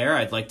weren't there.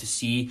 I'd like to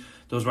see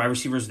those wide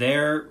receivers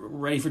there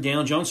ready for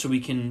Daniel Jones so we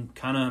can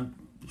kind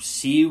of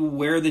see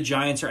where the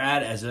Giants are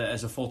at as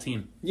a full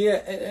team. Yeah,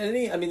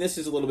 and this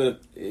is a little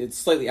bit it's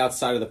slightly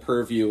outside of the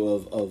purview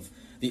of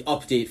the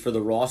update for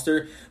the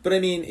roster. But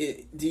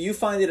do you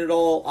find it at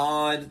all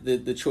odd,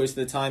 the choice of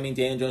the timing?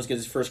 Daniel Jones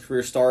gets his first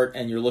career start,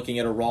 and you're looking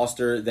at a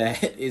roster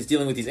that is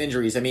dealing with these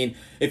injuries.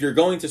 If you're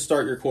going to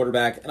start your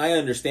quarterback, and I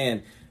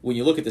understand when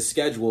you look at the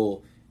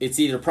schedule, it's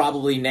either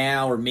probably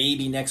now or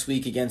maybe next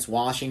week against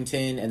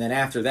Washington, and then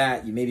after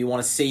that, you maybe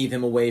want to save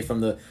him away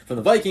from the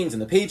Vikings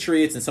and the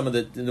Patriots and some of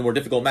the more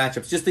difficult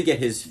matchups just to get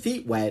his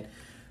feet wet.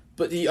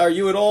 But are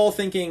you at all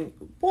thinking,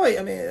 boy,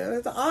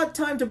 it's an odd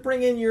time to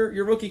bring in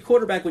your rookie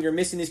quarterback when you're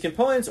missing these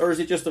components, or is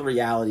it just the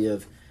reality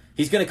of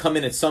he's going to come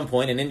in at some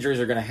point and injuries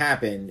are going to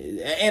happen?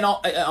 And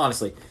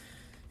honestly,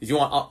 if you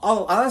want,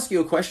 I'll ask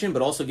you a question,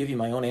 but also give you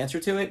my own answer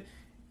to it.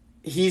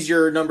 He's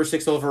your number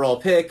 6 overall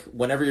pick.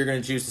 Whenever you're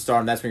going to choose to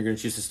start him, that's when you're going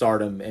to choose to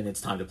start him, and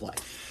it's time to play.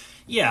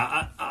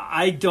 Yeah,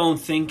 I don't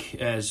think,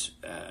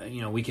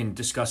 we can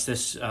discuss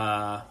this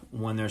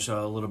when there's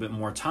a little bit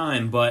more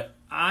time, but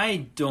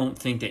I don't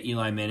think that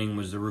Eli Manning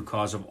was the root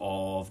cause of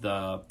all of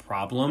the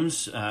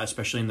problems,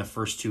 especially in the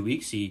first 2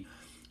 weeks. He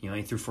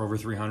threw for over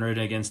 300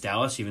 against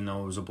Dallas, even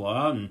though it was a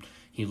blowout, and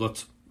he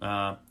looked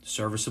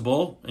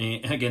serviceable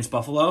against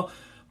Buffalo.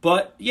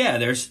 But yeah,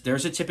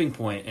 there's a tipping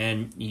point,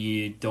 and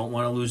you don't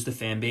want to lose the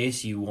fan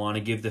base. You want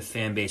to give the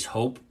fan base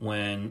hope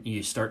when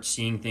you start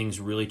seeing things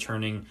really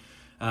turning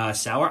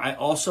sour. I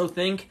also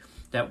think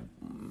that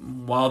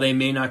while they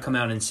may not come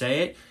out and say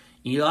it,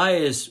 Eli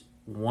is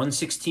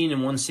 116 and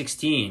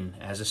 116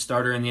 as a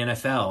starter in the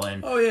NFL.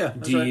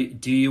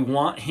 And do you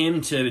want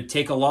him to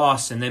take a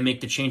loss and then make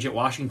the change at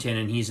Washington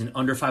and he's an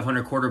under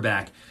 500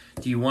 quarterback?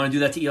 Do you want to do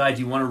that to Eli? Do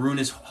you want to ruin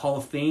his Hall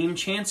of Fame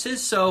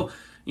chances? So,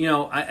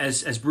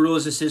 as brutal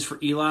as this is for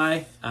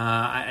Eli,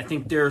 I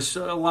think there's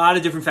a lot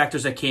of different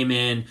factors that came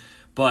in.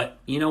 But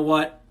you know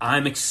what?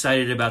 I'm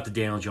excited about the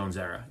Daniel Jones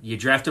era. You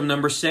draft him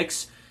number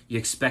 6. You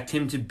expect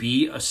him to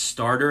be a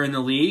starter in the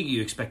league.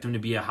 You expect him to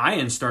be a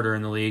high-end starter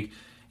in the league.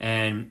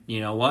 And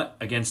you know what?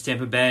 Against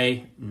Tampa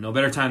Bay, no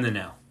better time than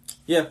now.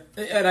 Yeah,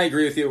 and I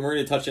agree with you. We're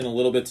going to touch in a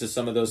little bit to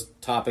some of those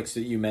topics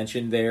that you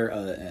mentioned there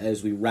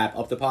as we wrap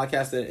up the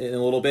podcast in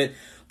a little bit.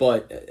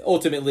 But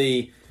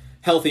ultimately,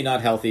 healthy,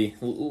 not healthy.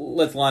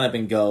 Let's line up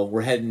and go.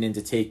 We're heading in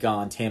to take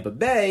on Tampa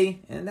Bay,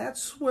 and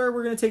that's where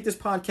we're going to take this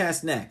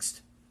podcast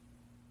next.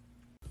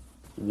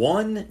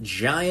 One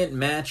giant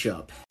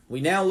matchup.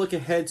 We now look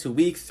ahead to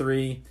Week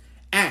 3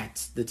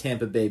 at the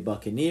Tampa Bay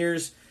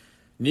Buccaneers.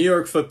 New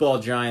York Football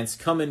Giants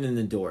coming in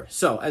the door.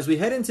 So, as we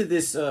head into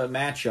this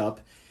matchup,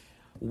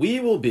 we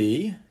will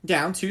be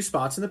down 2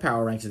 spots in the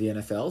power ranks of the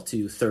NFL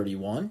to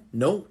 31.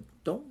 No,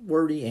 don't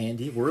worry,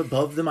 Andy. We're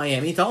above the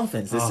Miami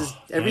Dolphins.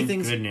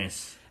 Everything's going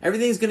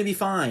to be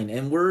fine,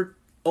 and we're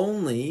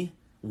only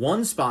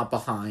 1 spot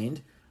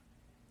behind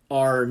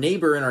our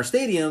neighbor in our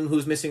stadium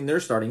who's missing their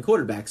starting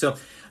quarterback. So,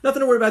 nothing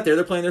to worry about there.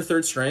 They're playing their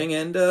 3rd string,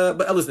 and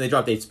but listen, they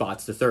dropped 8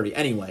 spots to 30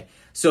 anyway.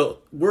 So,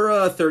 we're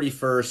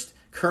 31st.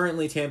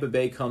 Currently, Tampa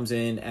Bay comes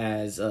in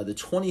as the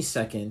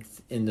 22nd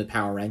in the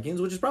power rankings,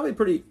 which is probably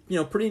pretty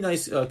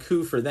nice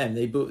coup for them.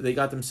 They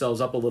got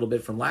themselves up a little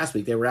bit from last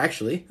week. They were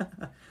actually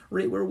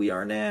right where we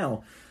are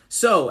now.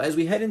 So as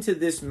we head into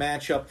this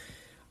matchup,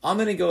 I'm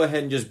going to go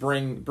ahead and just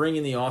bring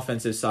in the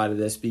offensive side of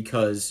this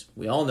because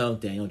we all know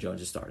Daniel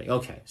Jones is starting.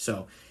 Okay,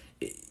 so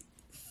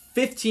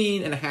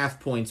 15.5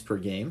 points per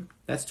game.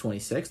 That's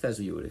 26th, as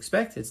you would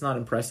expect. It's not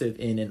impressive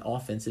in an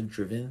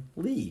offensive-driven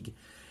league.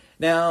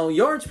 Now,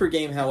 yards per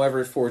game, however,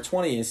 at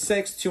 420 is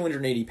 6th,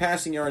 280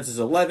 passing yards is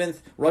 11th,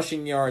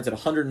 rushing yards at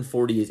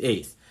 140 is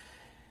 8th.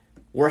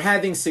 We're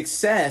having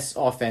success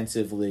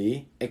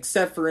offensively,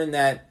 except for in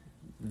that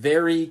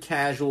very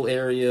casual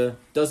area,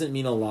 doesn't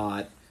mean a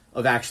lot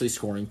of actually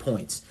scoring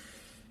points.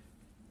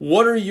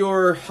 What are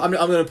your... I'm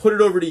going to put it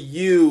over to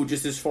you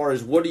just as far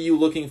as what are you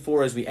looking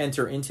for as we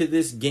enter into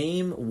this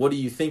game? What are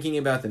you thinking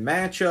about the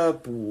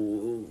matchup?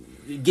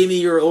 Give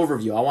me your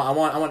overview. I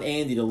want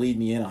Andy to lead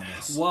me in on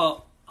this.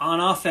 Well,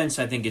 on offense,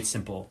 I think it's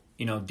simple.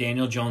 You know,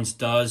 Daniel Jones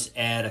does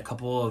add a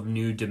couple of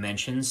new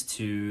dimensions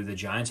to the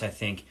Giants. I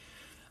think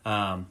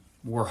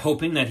we're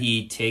hoping that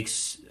he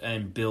takes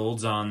and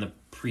builds on the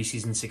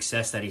preseason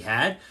success that he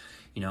had.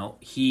 You know,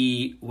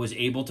 he was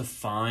able to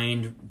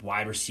find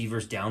wide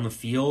receivers down the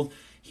field.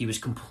 He was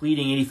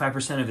completing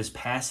 85% of his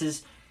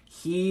passes.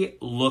 He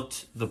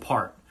looked the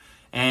part.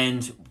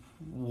 And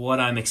what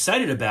I'm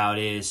excited about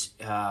is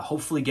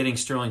hopefully getting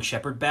Sterling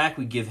Shepard back.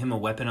 We give him a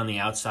weapon on the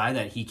outside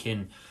that he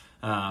can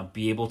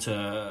be able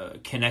to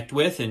connect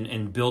with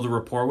and build a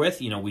rapport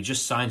with. You know, we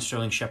just signed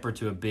Sterling Shepard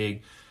to a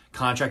big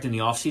contract in the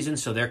offseason,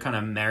 so they're kind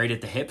of married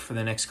at the hip for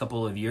the next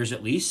couple of years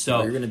at least.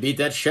 So you're going to beat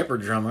that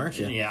Shepard drum, aren't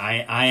you? Yeah,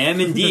 I am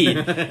indeed.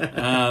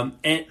 And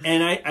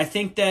I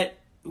think that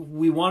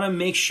we want to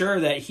make sure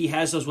that he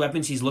has those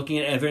weapons. He's looking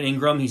at Evan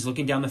Ingram. He's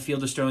looking down the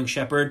field to Sterling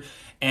Shepard.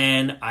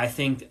 And I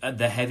think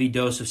the heavy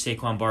dose of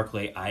Saquon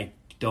Barkley, I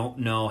don't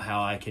know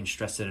how I can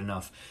stress it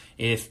enough.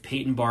 If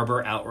Peyton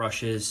Barber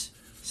outrushes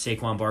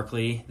Saquon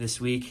Barkley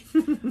this week,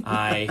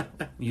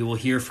 you will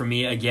hear from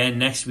me again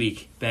next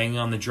week, banging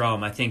on the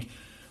drum. I think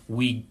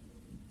we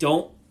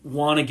don't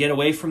want to get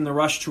away from the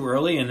rush too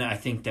early, and I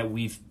think that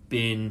we've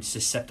been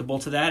susceptible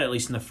to that, at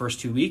least in the first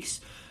 2 weeks.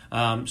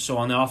 So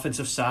on the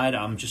offensive side,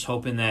 I'm just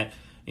hoping that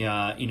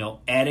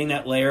adding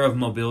that layer of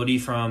mobility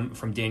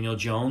from Daniel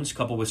Jones,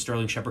 coupled with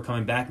Sterling Shepard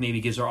coming back, maybe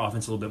gives our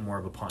offense a little bit more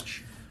of a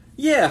punch.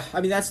 Yeah,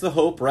 I mean, that's the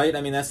hope, right?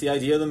 I mean, that's the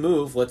idea of the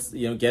move. Let's,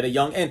 get a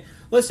young... And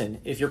listen,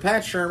 if you're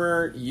Pat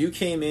Shurmur, you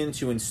came in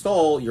to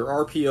install your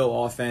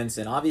RPO offense,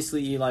 and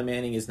obviously Eli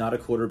Manning is not a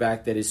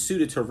quarterback that is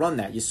suited to run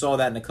that. You saw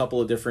that in a couple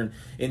of different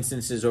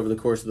instances over the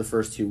course of the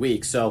first 2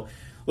 weeks. So,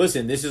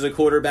 listen, this is a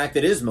quarterback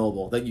that is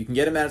mobile, that you can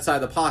get him outside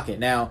the pocket.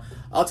 Now,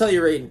 I'll tell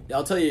you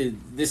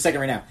this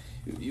second right now.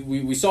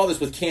 We saw this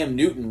with Cam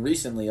Newton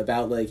recently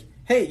about,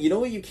 hey, you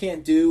know what you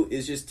can't do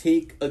is just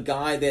take a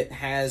guy that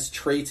has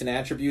traits and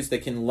attributes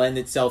that can lend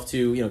itself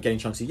to, getting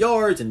chunks of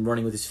yards and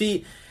running with his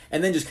feet,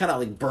 and then just kind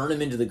of burn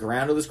him into the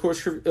ground over the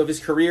course of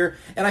his career.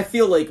 And I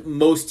feel like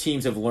most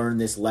teams have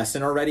learned this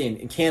lesson already,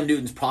 and Cam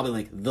Newton's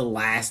probably the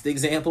last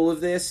example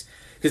of this,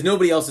 because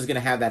nobody else is going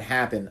to have that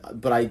happen.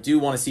 But I do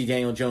want to see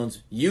Daniel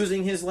Jones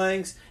using his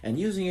legs and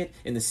using it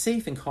in the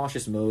safe and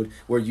cautious mode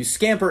where you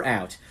scamper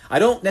out. I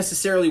don't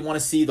necessarily want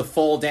to see the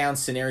fall down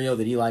scenario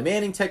that Eli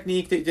Manning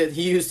technique that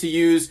he used to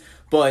use,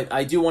 but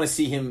I do want to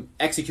see him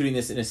executing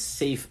this in a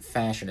safe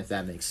fashion, if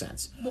that makes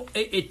sense. Well,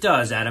 it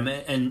does, Adam.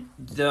 And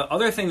the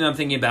other thing that I'm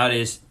thinking about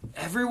is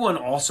everyone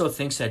also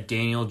thinks that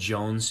Daniel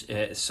Jones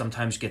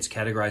sometimes gets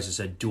categorized as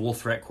a dual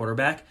threat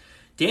quarterback.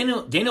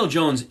 Daniel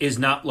Jones is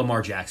not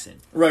Lamar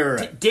Jackson.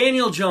 Right.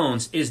 Daniel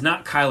Jones is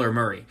not Kyler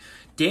Murray.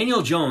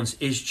 Daniel Jones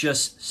is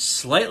just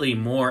slightly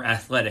more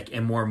athletic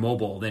and more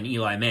mobile than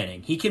Eli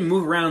Manning. He can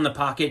move around in the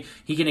pocket.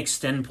 He can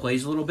extend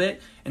plays a little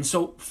bit. And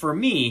so for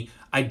me,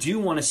 I do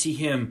want to see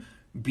him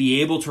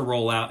be able to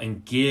roll out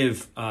and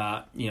give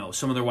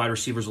some of their wide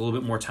receivers a little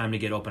bit more time to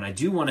get open. I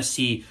do want to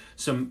see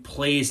some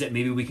plays that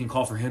maybe we can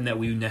call for him that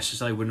we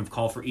necessarily wouldn't have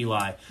called for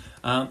Eli.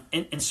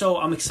 And so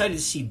I'm excited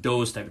to see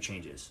those type of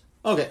changes.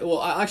 Okay,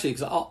 well, actually,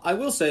 because I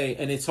will say,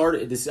 and it's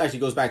hard, this actually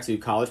goes back to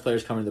college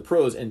players coming to the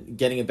pros and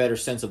getting a better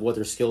sense of what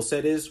their skill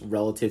set is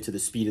relative to the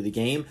speed of the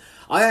game.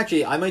 I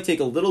might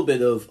take a little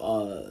bit of,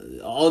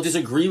 I'll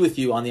disagree with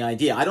you on the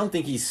idea. I don't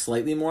think he's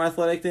slightly more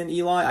athletic than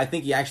Eli. I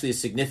think he actually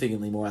is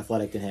significantly more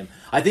athletic than him.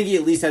 I think he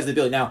at least has the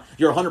ability. Now,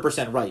 you're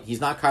 100% right.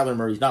 He's not Kyler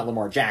Murray. He's not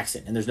Lamar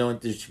Jackson. And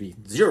there should be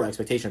zero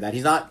expectation of that.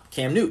 He's not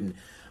Cam Newton.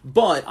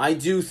 But I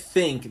do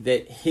think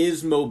that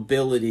his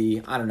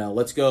mobility, I don't know,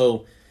 let's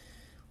go...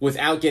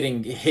 without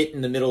getting hit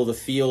in the middle of the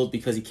field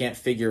because he can't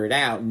figure it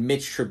out,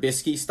 Mitch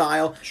Trubisky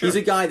style. Sure. He's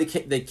a guy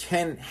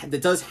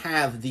that does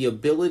have the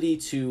ability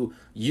to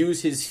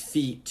use his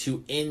feet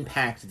to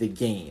impact the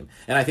game,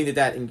 and I think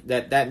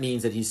that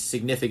means that he's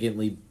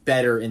significantly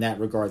better in that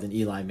regard than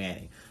Eli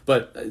Manning.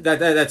 But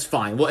that's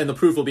fine. Well, and the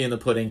proof will be in the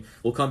pudding.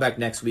 We'll come back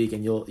next week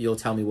and you'll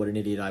tell me what an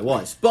idiot I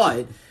was.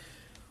 But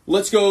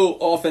let's go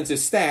offensive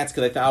stats,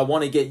 because I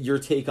want to get your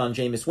take on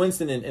Jameis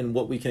Winston and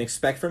what we can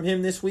expect from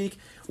him this week.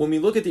 When we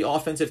look at the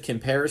offensive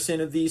comparison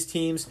of these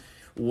teams,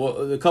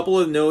 a couple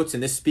of notes,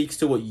 and this speaks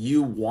to what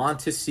you want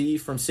to see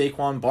from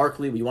Saquon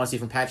Barkley, what you want to see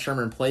from Pat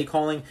Shurmur in play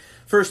calling.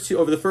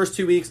 Over the first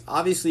 2 weeks,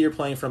 obviously you're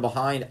playing from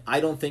behind. I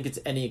don't think it's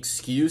any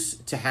excuse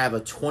to have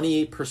a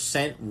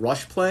 28%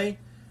 rush play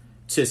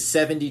to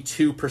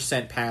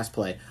 72% pass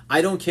play.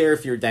 I don't care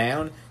if you're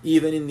down.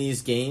 Even in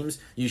these games,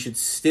 you should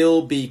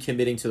still be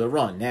committing to the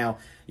run. Now,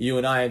 you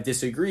and I have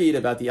disagreed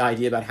about the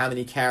idea about how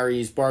many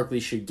carries Barkley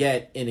should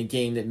get in a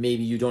game that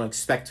maybe you don't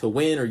expect to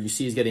win or you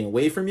see is getting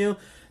away from you.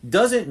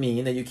 Doesn't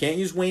mean that you can't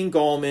use Wayne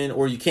Gallman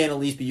or you can't at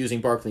least be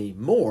using Barkley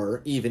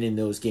more even in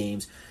those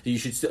games. You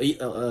should still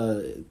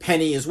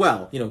Penny as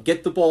well.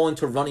 Get the ball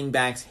into running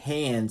backs'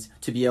 hands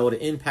to be able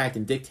to impact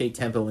and dictate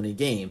tempo in a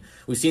game.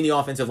 We've seen the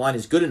offensive line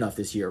is good enough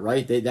this year,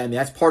 right?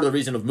 That's part of the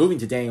reason of moving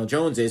to Daniel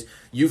Jones is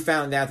you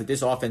found out that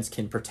this offense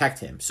can protect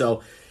him.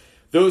 So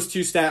those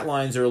two stat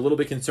lines are a little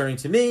bit concerning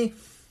to me.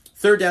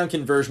 Third down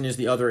conversion is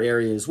the other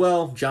area as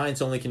well.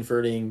 Giants only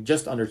converting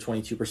just under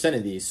 22%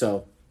 of these.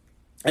 So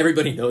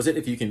everybody knows it.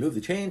 If you can move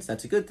the chains,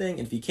 that's a good thing.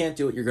 And if you can't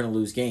do it, you're going to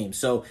lose games.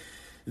 So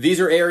these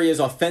are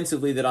areas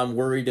offensively that I'm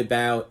worried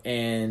about.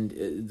 And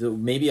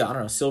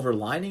silver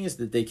lining is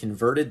that they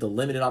converted the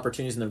limited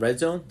opportunities in the red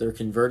zone. They're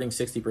converting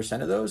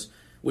 60% of those,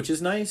 which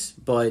is nice.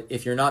 But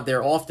if you're not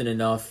there often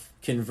enough,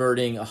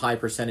 converting a high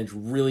percentage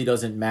really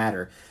doesn't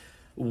matter.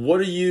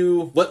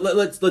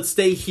 Let's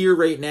stay here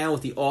right now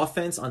with the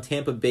offense on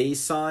Tampa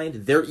Bay's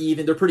side. They're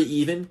pretty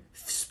even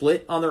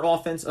split on their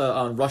offense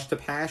on rush to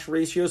pass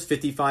ratios,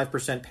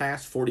 55%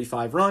 pass,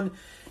 45 run,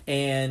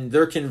 and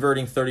they're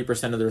converting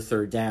 30% of their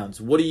third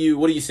downs. What are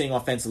you seeing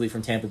offensively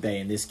from Tampa Bay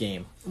in this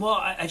game? Well,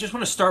 I just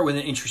want to start with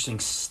an interesting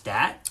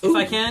stat, if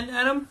I can,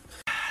 Adam.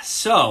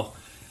 So,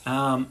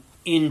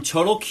 in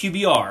total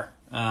QBR,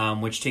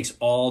 which takes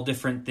all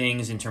different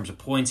things in terms of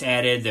points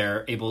added,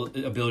 their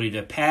ability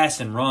to pass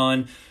and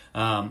run,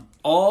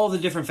 all the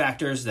different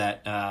factors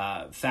that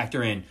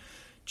factor in.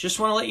 Just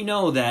want to let you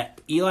know that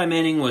Eli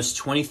Manning was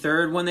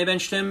 23rd when they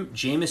benched him.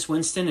 Jameis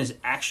Winston is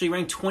actually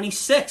ranked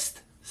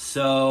 26th.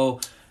 So,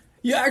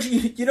 yeah,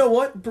 actually, you know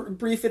what?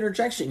 Brief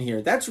interjection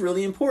here. That's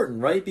really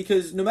important, right?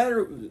 Because no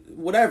matter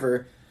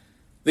whatever,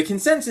 the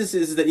consensus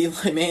is that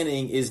Eli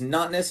Manning is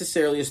not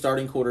necessarily a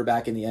starting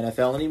quarterback in the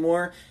NFL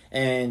anymore,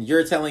 and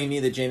you're telling me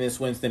that Jameis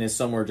Winston is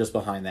somewhere just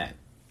behind that.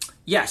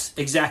 Yes,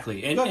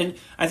 exactly. And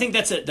I think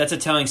that's a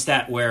telling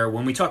stat where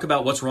when we talk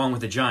about what's wrong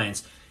with the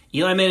Giants,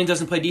 Eli Manning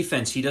doesn't play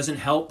defense. He doesn't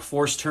help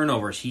force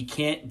turnovers. He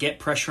can't get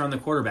pressure on the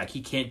quarterback. He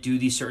can't do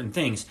these certain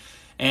things.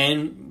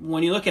 And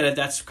when you look at it,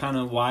 that's kind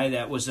of why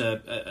that was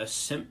a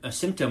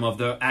symptom of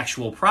the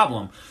actual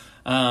problem.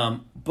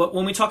 But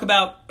when we talk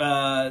about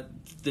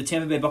the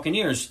Tampa Bay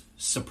Buccaneers,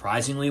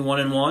 surprisingly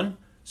 1-1,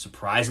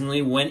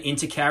 surprisingly went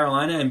into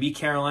Carolina and beat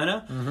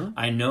Carolina. Mm-hmm.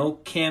 I know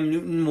Cam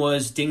Newton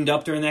was dinged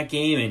up during that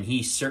game, and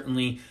he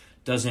certainly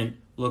doesn't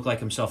look like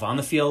himself on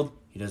the field.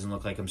 He doesn't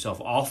look like himself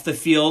off the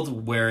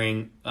field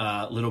wearing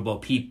Little Bo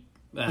Peep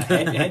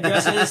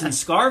headdresses and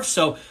scarves.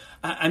 So,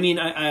 I mean,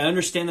 I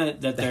understand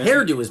that the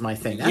hairdo is my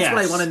thing. That's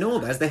what I want to know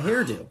about, is the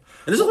hairdo. And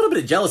there's a little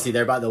bit of jealousy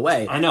there, by the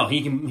way. I know.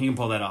 He can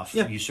pull that off.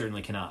 Yeah. You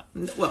certainly cannot.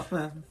 Well,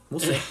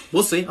 we'll see.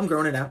 We'll see. I'm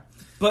growing it out.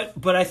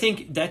 But I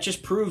think that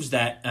just proves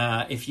that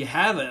if you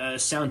have a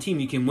sound team,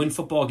 you can win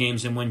football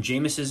games. And when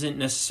Jameis isn't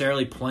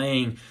necessarily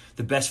playing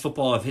the best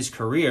football of his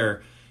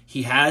career,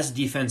 he has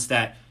defense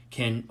that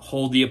can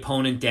hold the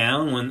opponent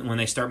down when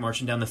they start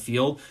marching down the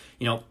field.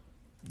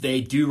 They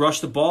do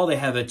rush the ball. They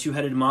have a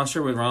two-headed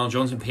monster with Ronald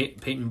Jones and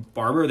Peyton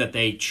Barber that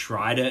they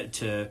try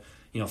to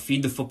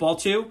feed the football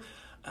to.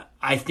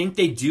 I think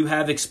they do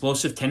have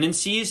explosive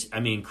tendencies. I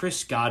mean,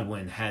 Chris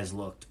Godwin has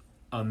looked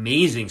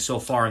amazing so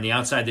far on the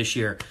outside this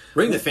year.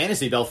 Ring the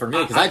fantasy bell for me,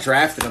 because I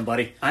drafted him,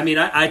 buddy. I mean,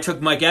 I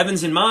took Mike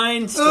Evans in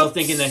mind, still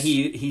thinking that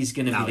he's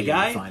going to be the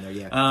guy. Fine there,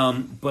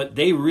 yeah. But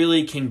they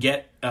really can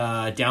get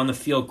down the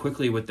field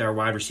quickly with their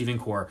wide receiving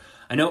core.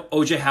 I know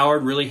O.J.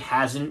 Howard really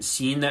hasn't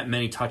seen that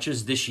many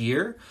touches this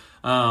year.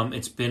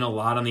 It's been a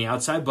lot on the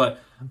outside, but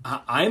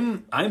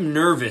I'm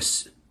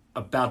nervous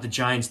about the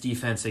Giants'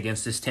 defense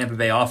against this Tampa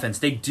Bay offense.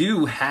 They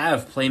do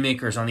have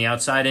playmakers on the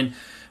outside, and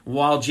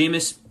while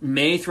Jameis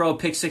may throw a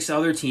pick six to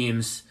other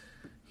teams,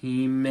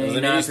 he may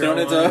not throw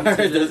it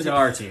to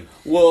our team.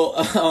 Well,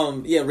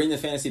 ring the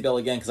fantasy bell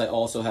again, because I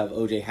also have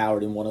O.J.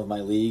 Howard in one of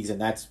my leagues, and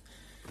that's,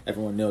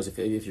 everyone knows if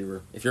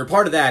you're a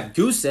part of that,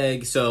 goose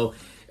egg. So,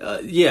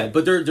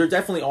 but there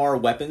definitely are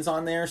weapons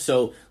on there.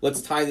 So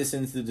let's tie this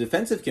into the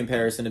defensive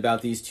comparison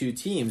about these two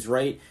teams,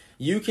 right?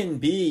 You can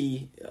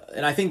be,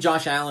 and I think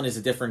Josh Allen is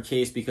a different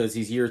case because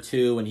he's year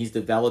 2 and he's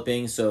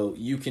developing, so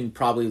you can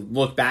probably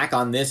look back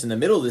on this in the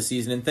middle of the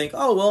season and think,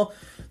 oh, well,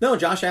 no,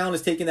 Josh Allen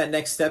is taking that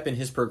next step in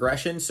his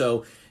progression,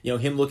 so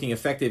him looking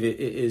effective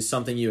is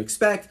something you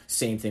expect.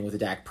 Same thing with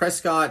Dak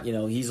Prescott.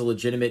 He's a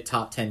legitimate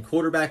top 10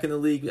 quarterback in the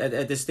league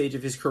at this stage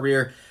of his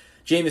career.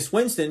 Jameis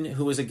Winston,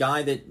 who is a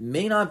guy that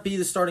may not be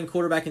the starting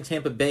quarterback in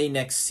Tampa Bay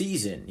next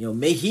season.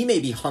 He may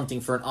be hunting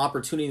for an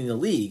opportunity in the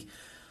league.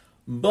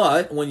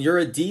 But when you're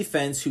a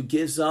defense who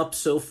gives up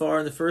so far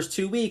in the first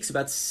 2 weeks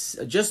about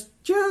just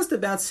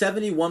about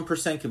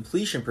 71%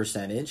 completion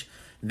percentage,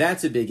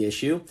 that's a big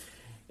issue.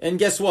 And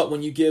guess what?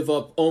 When you give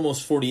up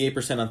almost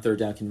 48% on third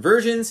down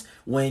conversions,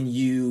 when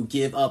you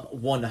give up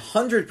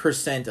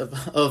 100%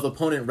 of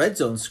opponent red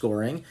zone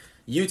scoring,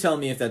 you tell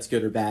me if that's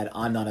good or bad.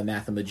 I'm not a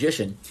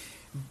mathematician.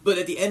 But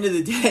at the end of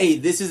the day,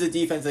 this is a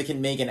defense that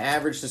can make an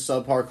average to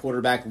subpar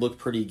quarterback look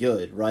pretty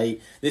good, right?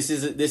 This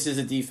is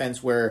a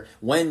defense where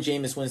when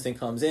Jameis Winston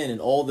comes in and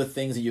all the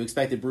things that you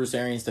expected Bruce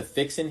Arians to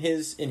fix in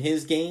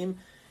his game,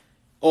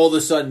 all of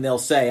a sudden they'll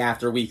say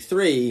after week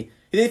 3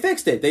 they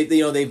fixed it.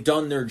 They've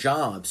done their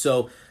job.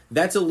 So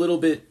that's a little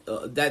bit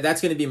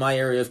that's going to be my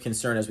area of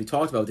concern as we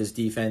talked about this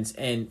defense.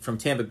 And from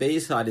Tampa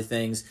Bay's side of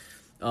things,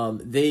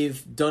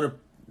 they've done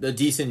a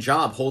decent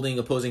job holding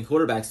opposing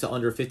quarterbacks to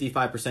under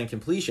 55%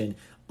 completion,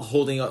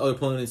 holding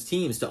opponents'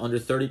 teams to under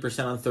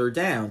 30% on third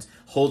downs,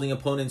 holding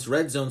opponents'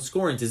 red zone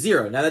scoring to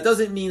 0. Now, that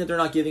doesn't mean that they're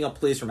not giving up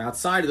plays from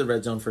outside of the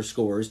red zone for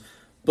scores,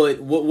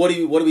 but what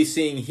are we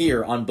seeing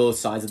here on both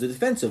sides of the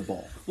defensive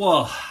ball?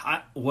 Well,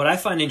 what I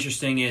find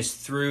interesting is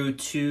through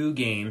 2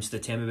 games, the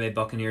Tampa Bay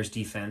Buccaneers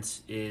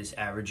defense is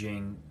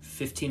averaging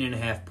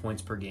 15.5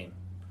 points per game.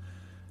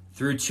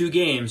 Through 2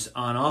 games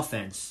on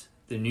offense,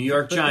 the New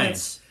York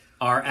Giants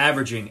are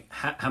averaging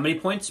how many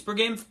points per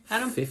game,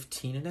 Adam?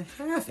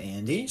 15.5,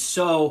 Andy.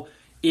 So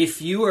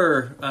if you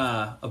were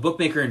a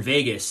bookmaker in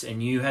Vegas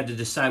and you had to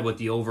decide what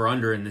the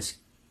over-under in this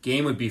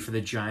game would be for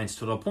the Giants'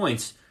 total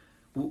points,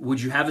 would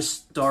you have a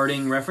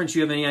starting reference? Do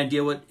you have any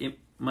idea what it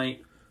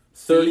might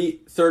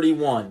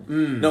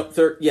 31. No,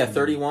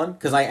 31,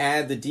 because I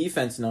add the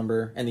defense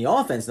number and the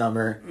offense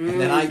number, and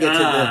then I get to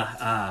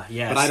the...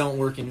 yes. But I don't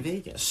work in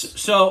Vegas.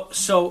 So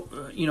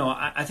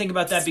I think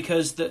about that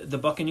because the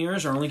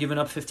Buccaneers are only giving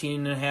up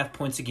 15.5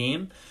 points a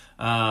game.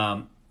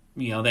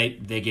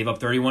 They gave up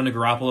 31 to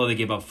Garoppolo. They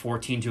gave up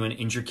 14 to an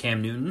injured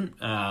Cam Newton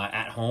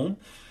at home.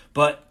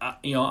 But,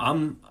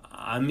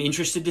 I'm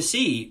interested to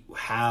see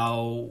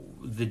how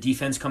the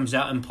defense comes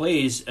out and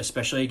plays,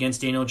 especially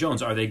against Daniel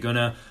Jones. Are they going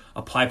to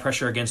apply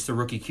pressure against the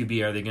rookie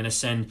QB? Are they going to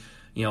send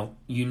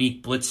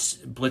unique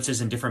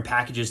blitzes and different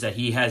packages that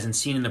he hasn't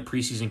seen in the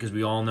preseason? Because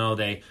we all know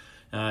they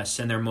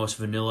send their most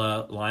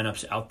vanilla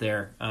lineups out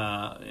there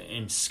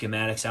and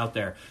schematics out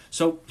there.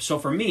 So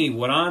for me,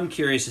 what I'm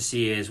curious to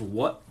see is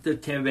what the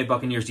Tampa Bay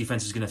Buccaneers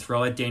defense is going to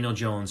throw at Daniel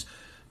Jones,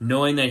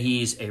 knowing that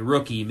he's a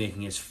rookie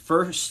making his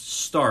first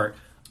start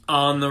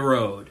on the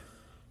road.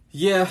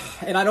 Yeah,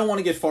 and I don't want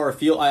to get far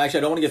afield. I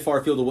don't want to get far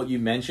afield of what you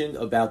mentioned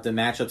about the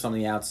matchups on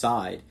the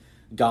outside.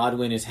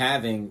 Godwin is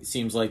having,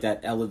 seems like, that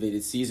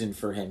elevated season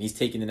for him. He's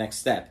taking the next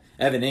step.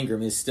 Evan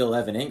Ingram is still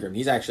Evan Ingram.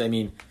 He's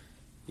actually,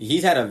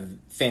 he's had a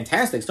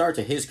fantastic start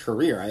to his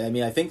career.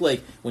 I think,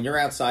 like, when you're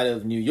outside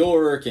of New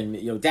York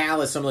and,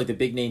 Dallas, some of, like, the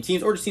big name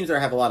teams, or just teams that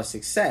have a lot of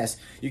success,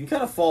 you can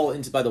kind of fall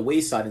into by the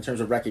wayside in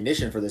terms of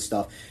recognition for this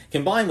stuff.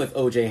 Combined with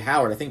O.J.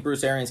 Howard, I think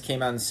Bruce Arians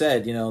came out and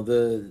said,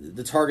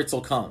 the targets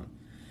will come.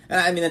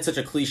 And that's such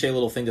a cliche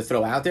little thing to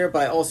throw out there,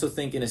 but I also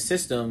think in a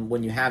system,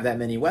 when you have that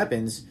many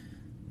weapons,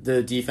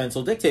 the defense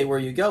will dictate where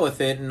you go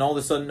with it, and all of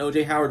a sudden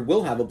O.J. Howard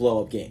will have a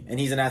blow-up game. And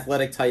he's an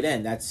athletic tight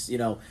end. That's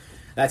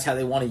how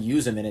they want to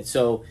use him in it.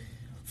 So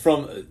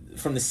from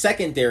the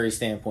secondary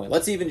standpoint,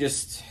 let's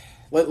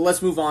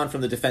move on from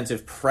the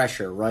defensive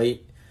pressure,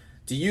 right?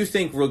 Do you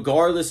think,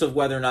 regardless of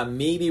whether or not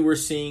maybe we're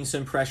seeing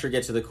some pressure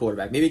get to the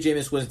quarterback, maybe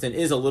Jameis Winston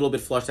is a little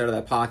bit flushed out of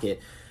that pocket,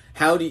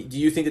 how do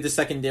you think that the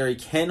secondary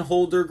can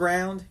hold their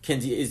ground?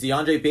 Is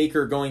DeAndre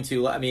Baker going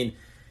to?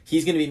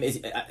 He's going to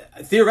be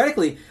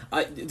theoretically.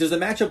 Does the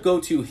matchup go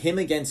to him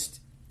against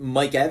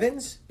Mike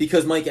Evans,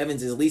 because Mike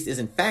Evans at least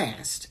isn't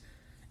fast,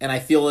 and I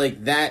feel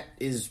like that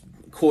is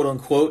quote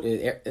unquote.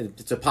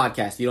 It's a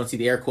podcast. You don't see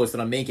the air quotes that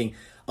I'm making.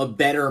 A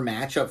better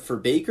matchup for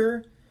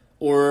Baker,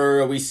 or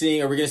are we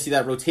going to see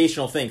that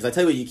rotational thing? Because I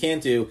tell you what you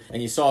can't do,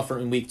 and you saw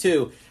from in week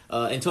 2.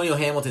 Antonio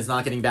Hamilton's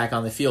not getting back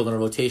on the field in a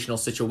rotational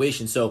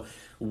situation. So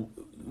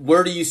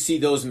where do you see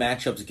those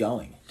matchups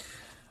going?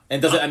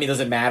 And does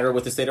it matter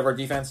with the state of our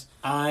defense?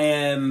 I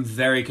am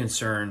very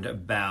concerned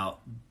about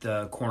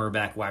the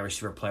cornerback wide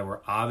receiver play. We're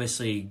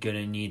obviously going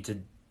to need to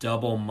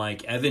double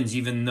Mike Evans,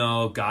 even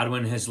though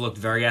Godwin has looked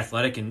very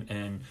athletic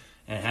and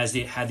has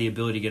had the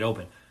ability to get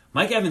open.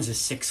 Mike Evans is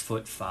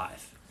 6'5".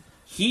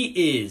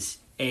 He is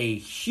a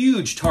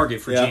huge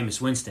target for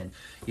Jameis Winston.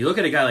 You look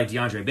at a guy like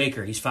DeAndre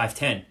Baker, he's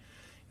 5'10".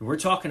 We're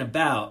talking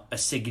about a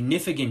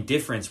significant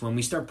difference when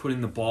we start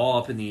putting the ball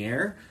up in the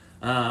air.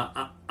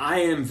 I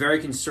am very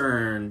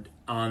concerned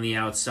on the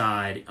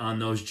outside on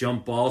those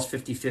jump balls,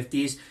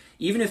 50-50s.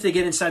 Even if they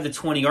get inside the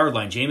 20-yard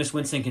line, Jameis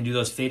Winston can do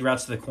those fade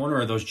routes to the corner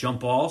or those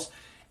jump balls,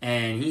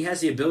 and he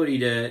has the ability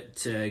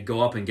to go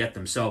up and get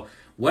them. So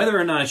whether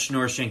or not it's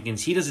Janoris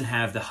Jenkins, he doesn't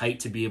have the height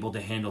to be able to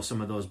handle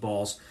some of those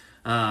balls.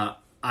 I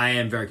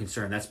am very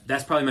concerned.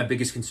 That's probably my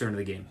biggest concern of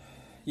the game.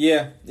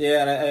 Yeah,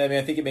 and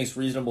I think it makes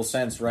reasonable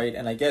sense, right?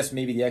 And I guess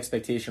maybe the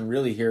expectation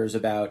really here is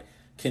about,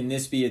 can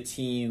this be a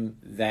team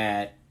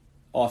that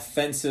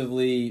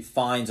offensively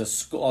finds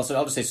I'll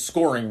just say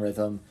scoring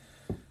rhythm,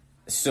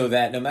 so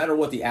that no matter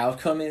what the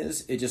outcome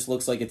is, it just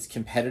looks like it's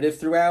competitive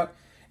throughout,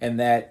 and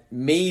that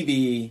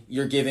maybe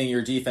you're giving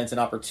your defense an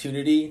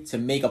opportunity to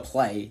make a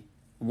play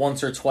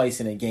once or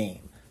twice in a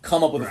game,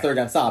 come up with a third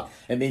down stop,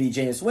 and maybe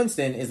Jameis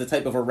Winston is the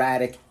type of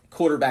erratic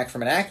quarterback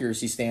from an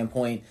accuracy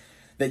standpoint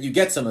that you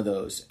get some of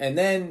those. And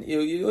then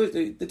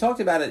they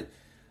talked about it.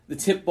 the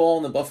tip ball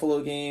in the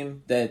Buffalo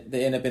game that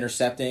they end up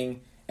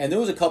intercepting. And there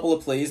was a couple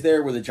of plays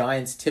there where the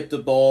Giants tipped the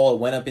ball, it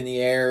went up in the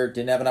air,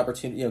 didn't have an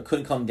opportunity,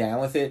 couldn't come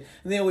down with it.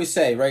 And they always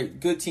say, right,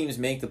 good teams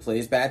make the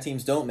plays, bad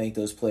teams don't make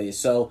those plays.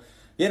 So,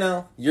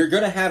 you're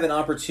going to have an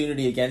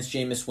opportunity against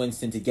Jameis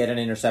Winston to get an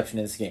interception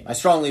in this game. I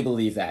strongly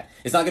believe that.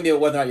 It's not going to be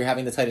about whether or not you're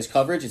having the tightest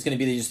coverage. It's going to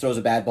be that he just throws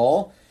a bad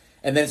ball.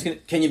 And then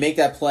can you make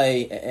that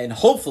play and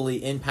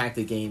hopefully impact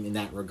the game in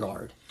that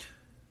regard?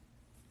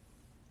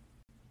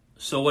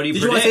 So what do you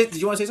predict?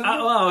 Did you want to say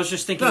something? I was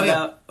just thinking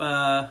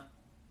about...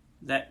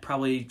 that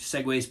probably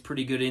segues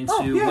pretty good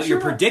into what you're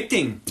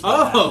predicting.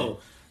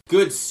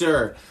 Good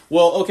sir.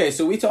 Well, okay,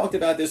 so we talked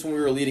about this when we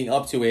were leading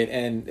up to it,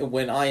 and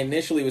when I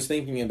initially was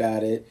thinking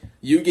about it,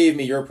 you gave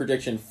me your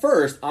prediction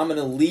first. I'm going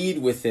to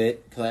lead with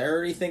it, because I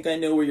already think I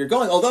know where you're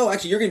going. Although,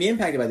 actually, you're going to be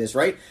impacted by this,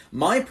 right?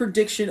 My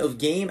prediction of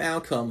game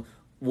outcome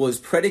was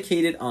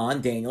predicated on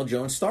Daniel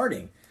Jones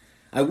starting.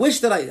 I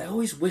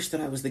always wish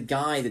that I was the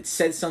guy that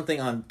said something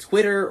on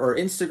Twitter or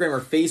Instagram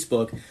or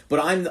Facebook, but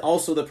I'm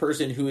also the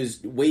person who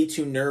is way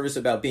too nervous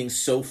about being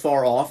so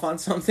far off on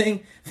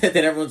something that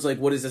then everyone's like,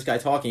 what is this guy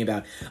talking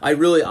about? I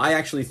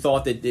actually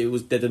thought that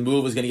that the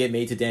move was going to get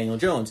made to Daniel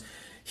Jones.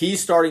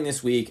 He's starting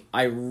this week.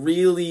 I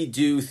really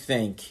do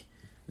think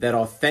that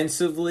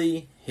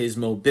offensively, his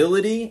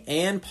mobility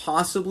and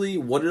possibly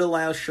what it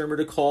allows Shurmur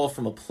to call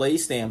from a play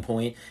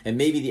standpoint and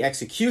maybe the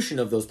execution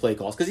of those play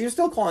calls, because he was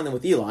still calling them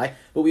with Eli,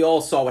 but we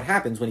all saw what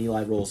happens when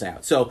Eli rolls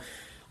out. So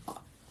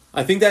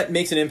I think that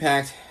makes an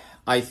impact.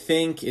 I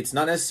think it's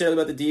not necessarily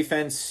about the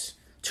defense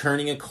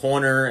turning a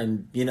corner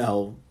and,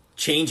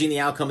 changing the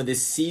outcome of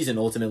this season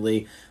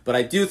ultimately, but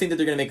I do think that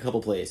they're going to make a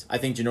couple plays. I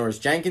think Janoris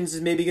Jenkins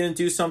is maybe going to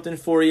do something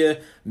for you,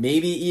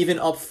 maybe even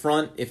up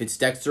front if it's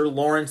Dexter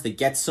Lawrence that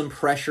gets some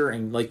pressure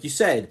and, like you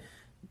said,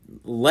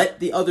 let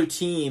the other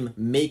team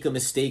make a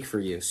mistake for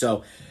you.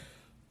 So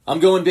I'm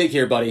going big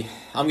here, buddy.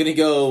 I'm going to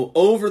go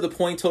over the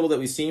point total that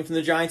we've seen from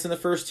the Giants in the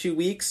first 2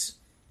 weeks.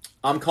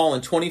 I'm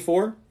calling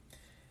 24.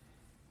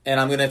 And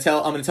I'm going to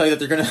tell you that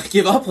they're going to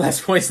give up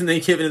less points than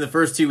they've given in the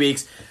first 2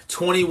 weeks.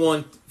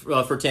 21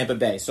 for Tampa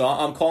Bay. So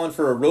I'm calling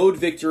for a road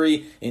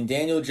victory in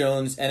Daniel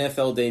Jones'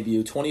 NFL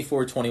debut.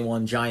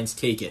 24-21. Giants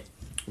take it.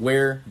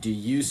 Where do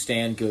you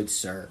stand, good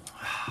sir?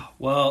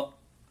 Well,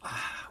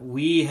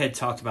 we had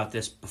talked about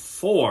this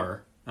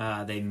before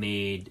they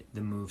made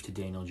the move to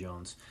Daniel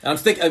Jones. By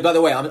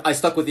the way, I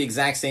stuck with the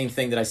exact same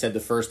thing that I said the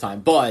first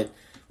time, but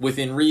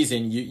within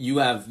reason, you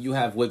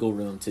have wiggle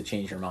room to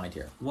change your mind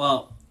here.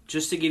 Well,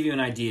 just to give you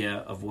an idea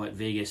of what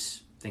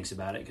Vegas thinks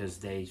about it, because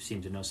they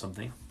seem to know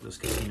something. Those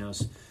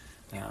casinos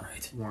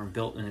weren't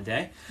built in a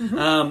day.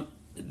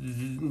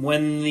 Mm-hmm.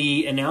 When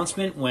the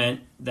announcement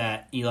went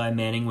that Eli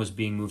Manning was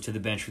being moved to the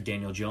bench for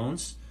Daniel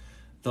Jones,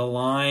 the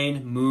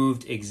line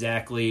moved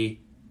exactly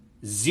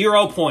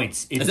 0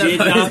 points. It did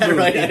not move.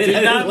 Right? It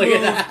did not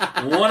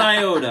move 1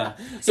 iota.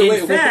 So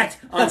in fact,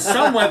 on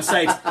some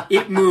websites,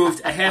 it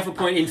moved a half a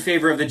point in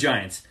favor of the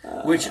Giants,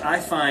 which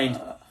I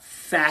find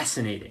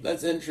fascinating.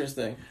 That's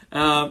interesting.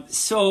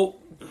 So,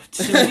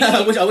 to me,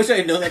 I wish I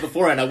had known that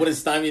before, and I would have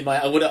stymied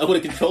I would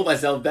have controlled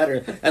myself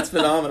better. That's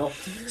phenomenal.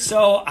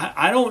 So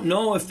I don't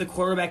know if the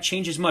quarterback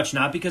changes much.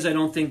 Not because I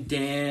don't think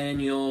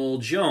Daniel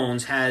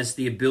Jones has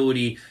the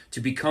ability to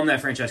become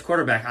that franchise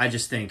quarterback. I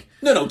just think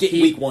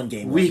week one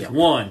game. Week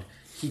one,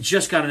 he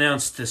just got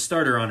announced the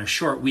starter on a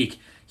short week.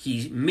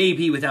 He may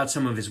be without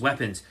some of his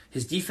weapons.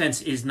 His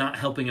defense is not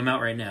helping him out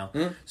right now.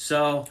 Mm-hmm.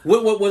 So,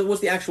 what's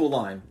the actual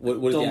line? The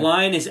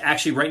line is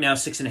actually right now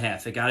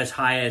 6.5. It got as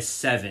high as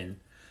 7,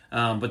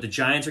 but the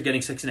Giants are getting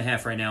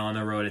 6.5 right now on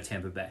the road at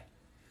Tampa Bay.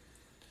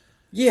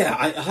 Yeah,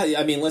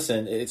 I mean,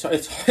 listen,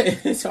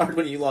 it's hard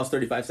when you lost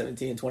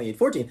 35-17 and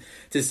 28-14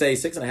 to say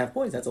 6.5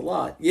 points. That's a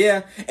lot.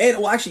 Yeah, and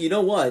well, actually, you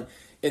know what?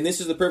 And this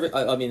is the perfect.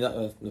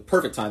 The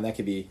perfect time. That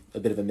could be a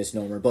bit of a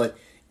misnomer, but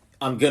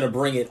I'm gonna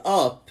bring it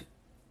up.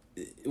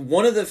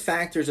 One of the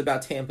factors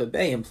about Tampa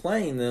Bay and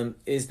playing them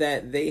is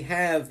that they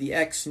have the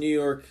ex-New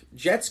York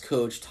Jets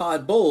coach,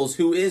 Todd Bowles,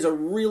 who is a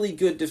really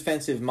good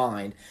defensive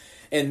mind.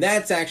 And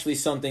that's actually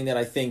something that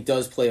I think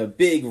does play a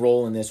big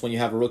role in this when you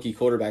have a rookie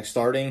quarterback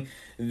starting.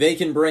 They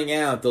can bring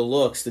out the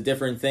looks, the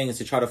different things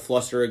to try to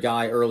fluster a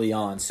guy early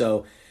on.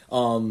 So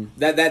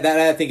that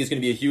I think is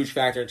going to be a huge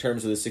factor in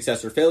terms of the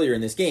success or failure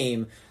in this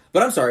game.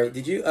 But I'm sorry,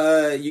 did you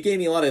gave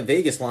me a lot of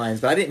Vegas lines,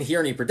 but I didn't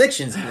hear any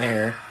predictions in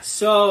there.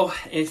 So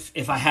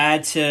if I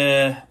had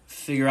to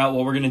figure out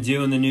what we're going to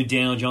do in the new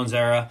Daniel Jones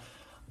era,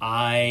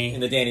 in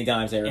the Danny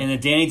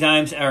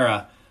Dimes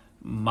era,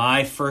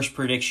 my first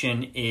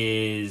prediction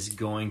is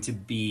going to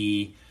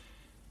be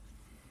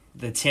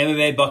the Tampa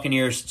Bay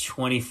Buccaneers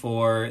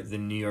 24, the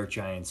New York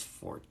Giants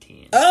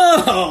 14.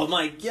 Oh,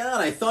 my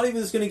God. I thought he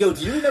was going to go.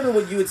 Do you remember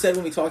what you had said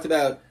when we talked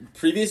about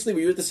previously?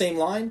 Were you at the same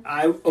line?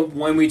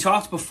 When we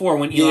talked before,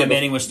 when Eli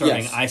Manning was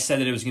starting, yes. I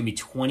said that it was going to be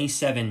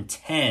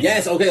 27-10.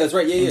 Yes, okay, that's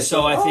right. Yeah.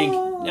 So I think,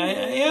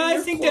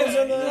 I think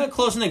that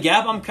closing the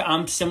gap.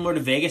 I'm similar to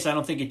Vegas. I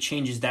don't think it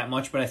changes that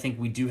much, but I think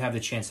we do have the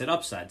chance at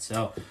upside.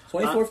 So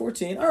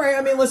 24-14. All right.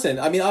 I mean, listen.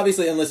 I mean,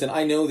 obviously, and listen.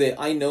 I know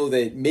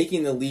that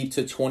making the leap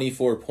to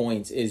 24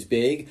 points is is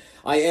big.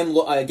 I am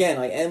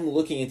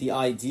looking at the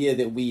idea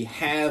that we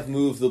have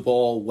moved the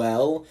ball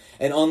well,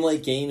 and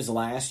unlike games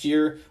last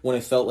year when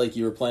it felt like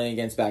you were playing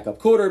against backup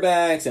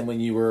quarterbacks and when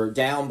you were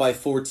down by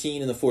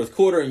 14 in the fourth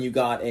quarter and you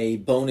got a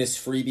bonus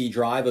freebie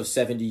drive of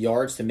 70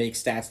 yards to make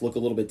stats look a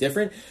little bit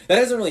different, that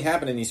hasn't really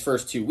happened in these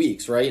first 2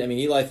 weeks, right? I mean,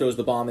 Eli throws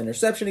the bomb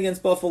interception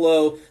against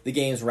Buffalo, the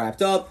game's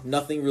wrapped up,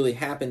 nothing really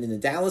happened in the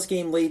Dallas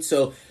game late,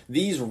 so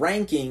these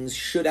rankings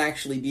should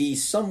actually be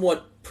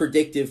somewhat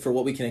predictive for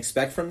what we can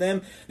expect from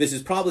them. This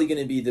is probably going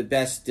to be the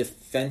best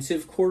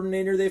defensive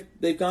coordinator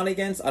they've gone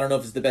against. I don't know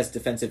if it's the best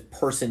defensive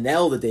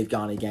personnel that they've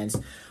gone against,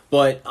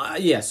 but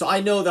so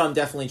I know that I'm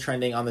definitely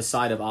trending on the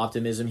side of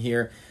optimism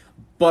here,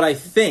 but I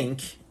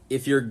think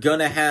if you're going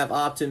to have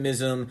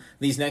optimism,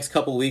 these next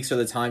couple weeks are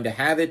the time to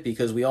have it,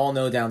 because we all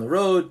know down the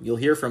road, you'll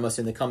hear from us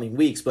in the coming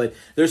weeks, but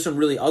there's some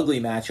really ugly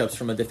matchups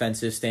from a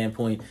defensive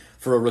standpoint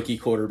for a rookie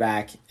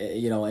quarterback,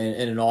 and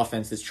an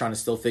offense that's trying to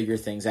still figure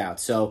things out.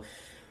 So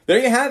there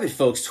you have it,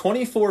 folks.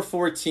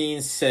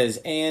 24-14 says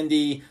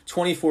Andy.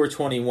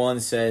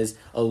 24-21 says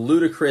a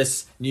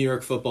ludicrous New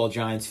York Football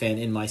Giants fan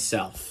in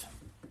myself.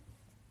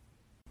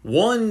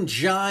 One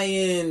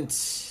giant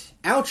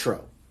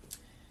outro.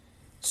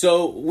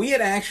 So we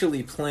had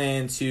actually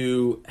planned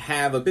to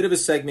have a bit of a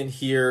segment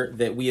here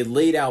that we had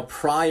laid out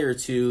prior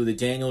to the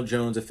Daniel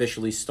Jones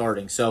officially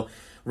starting. So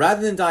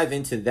rather than dive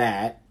into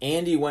that,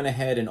 Andy went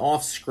ahead and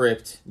off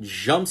script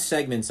jumped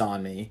segments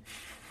on me,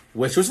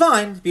 which was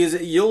fine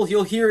because you'll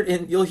hear it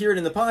in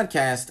the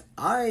podcast.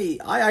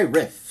 I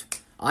riff.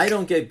 I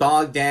don't get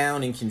bogged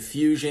down in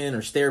confusion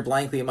or stare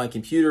blankly at my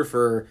computer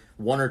for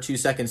 1 or 2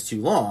 seconds too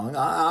long.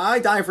 I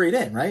dive right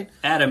in, right?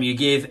 Adam, you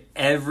gave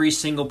every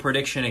single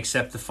prediction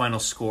except the final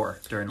score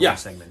during one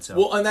segment. So.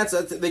 Well, and that's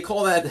they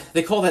call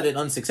that an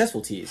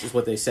unsuccessful tease, is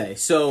what they say.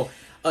 So,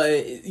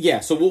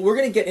 so we're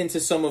going to get into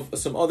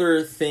some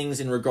other things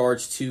in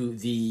regards to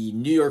the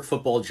New York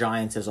Football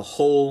Giants as a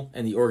whole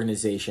and the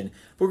organization.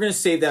 We're going to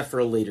save that for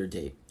a later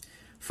date.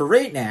 For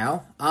right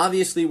now,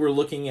 obviously we're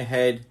looking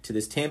ahead to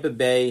this Tampa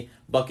Bay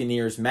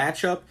Buccaneers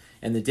matchup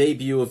and the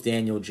debut of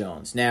Daniel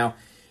Jones. Now,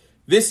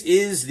 this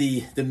is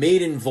the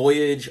maiden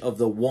voyage of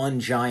the One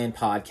Giant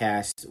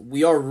podcast.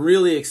 We are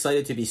really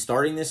excited to be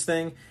starting this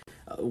thing.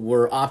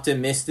 We're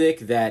optimistic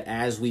that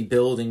as we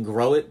build and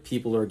grow it,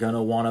 people are going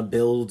to want to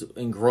build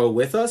and grow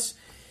with us.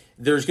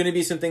 There's going to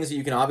be some things that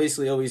you can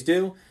obviously always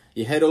do.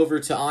 You head over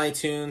to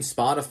iTunes,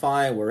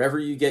 Spotify, wherever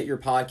you get your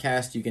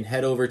podcast. You can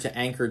head over to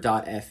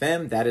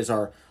anchor.fm. That is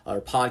our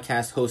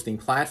podcast hosting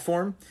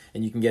platform.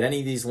 And you can get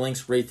any of these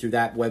links right through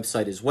that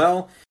website as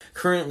well.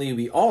 Currently,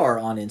 we are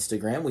on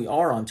Instagram. We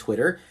are on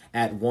Twitter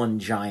at One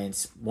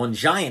Giant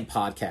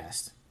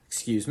Podcast.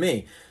 Excuse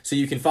me. So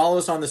you can follow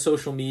us on the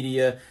social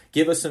media.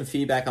 Give us some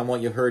feedback on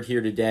what you heard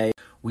here today.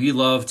 We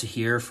love to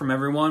hear from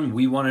everyone.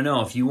 We want to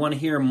know if you want to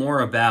hear more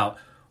about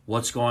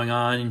what's going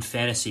on in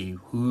fantasy,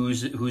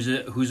 who's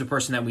a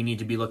person that we need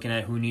to be looking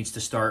at, who needs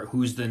to start,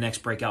 who's the next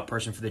breakout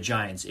person for the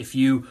Giants. If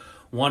you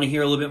want to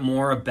hear a little bit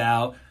more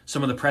about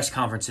some of the press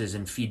conferences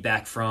and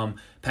feedback from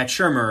Pat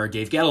Shurmur or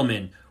Dave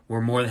Gettleman,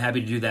 we're more than happy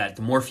to do that.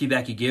 The more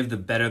feedback you give, the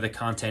better the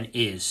content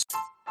is.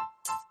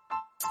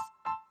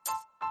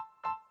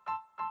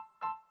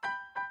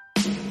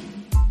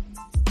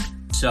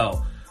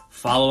 So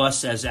follow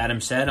us, as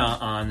Adam said,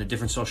 on the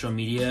different social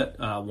media,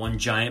 One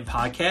Giant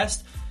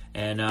Podcast.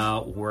 And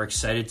we're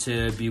excited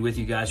to be with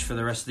you guys for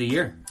the rest of the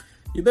year.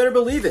 You better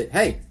believe it.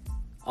 Hey,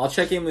 I'll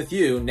check in with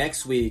you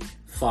next week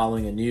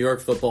following a New York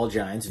Football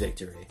Giants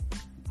victory.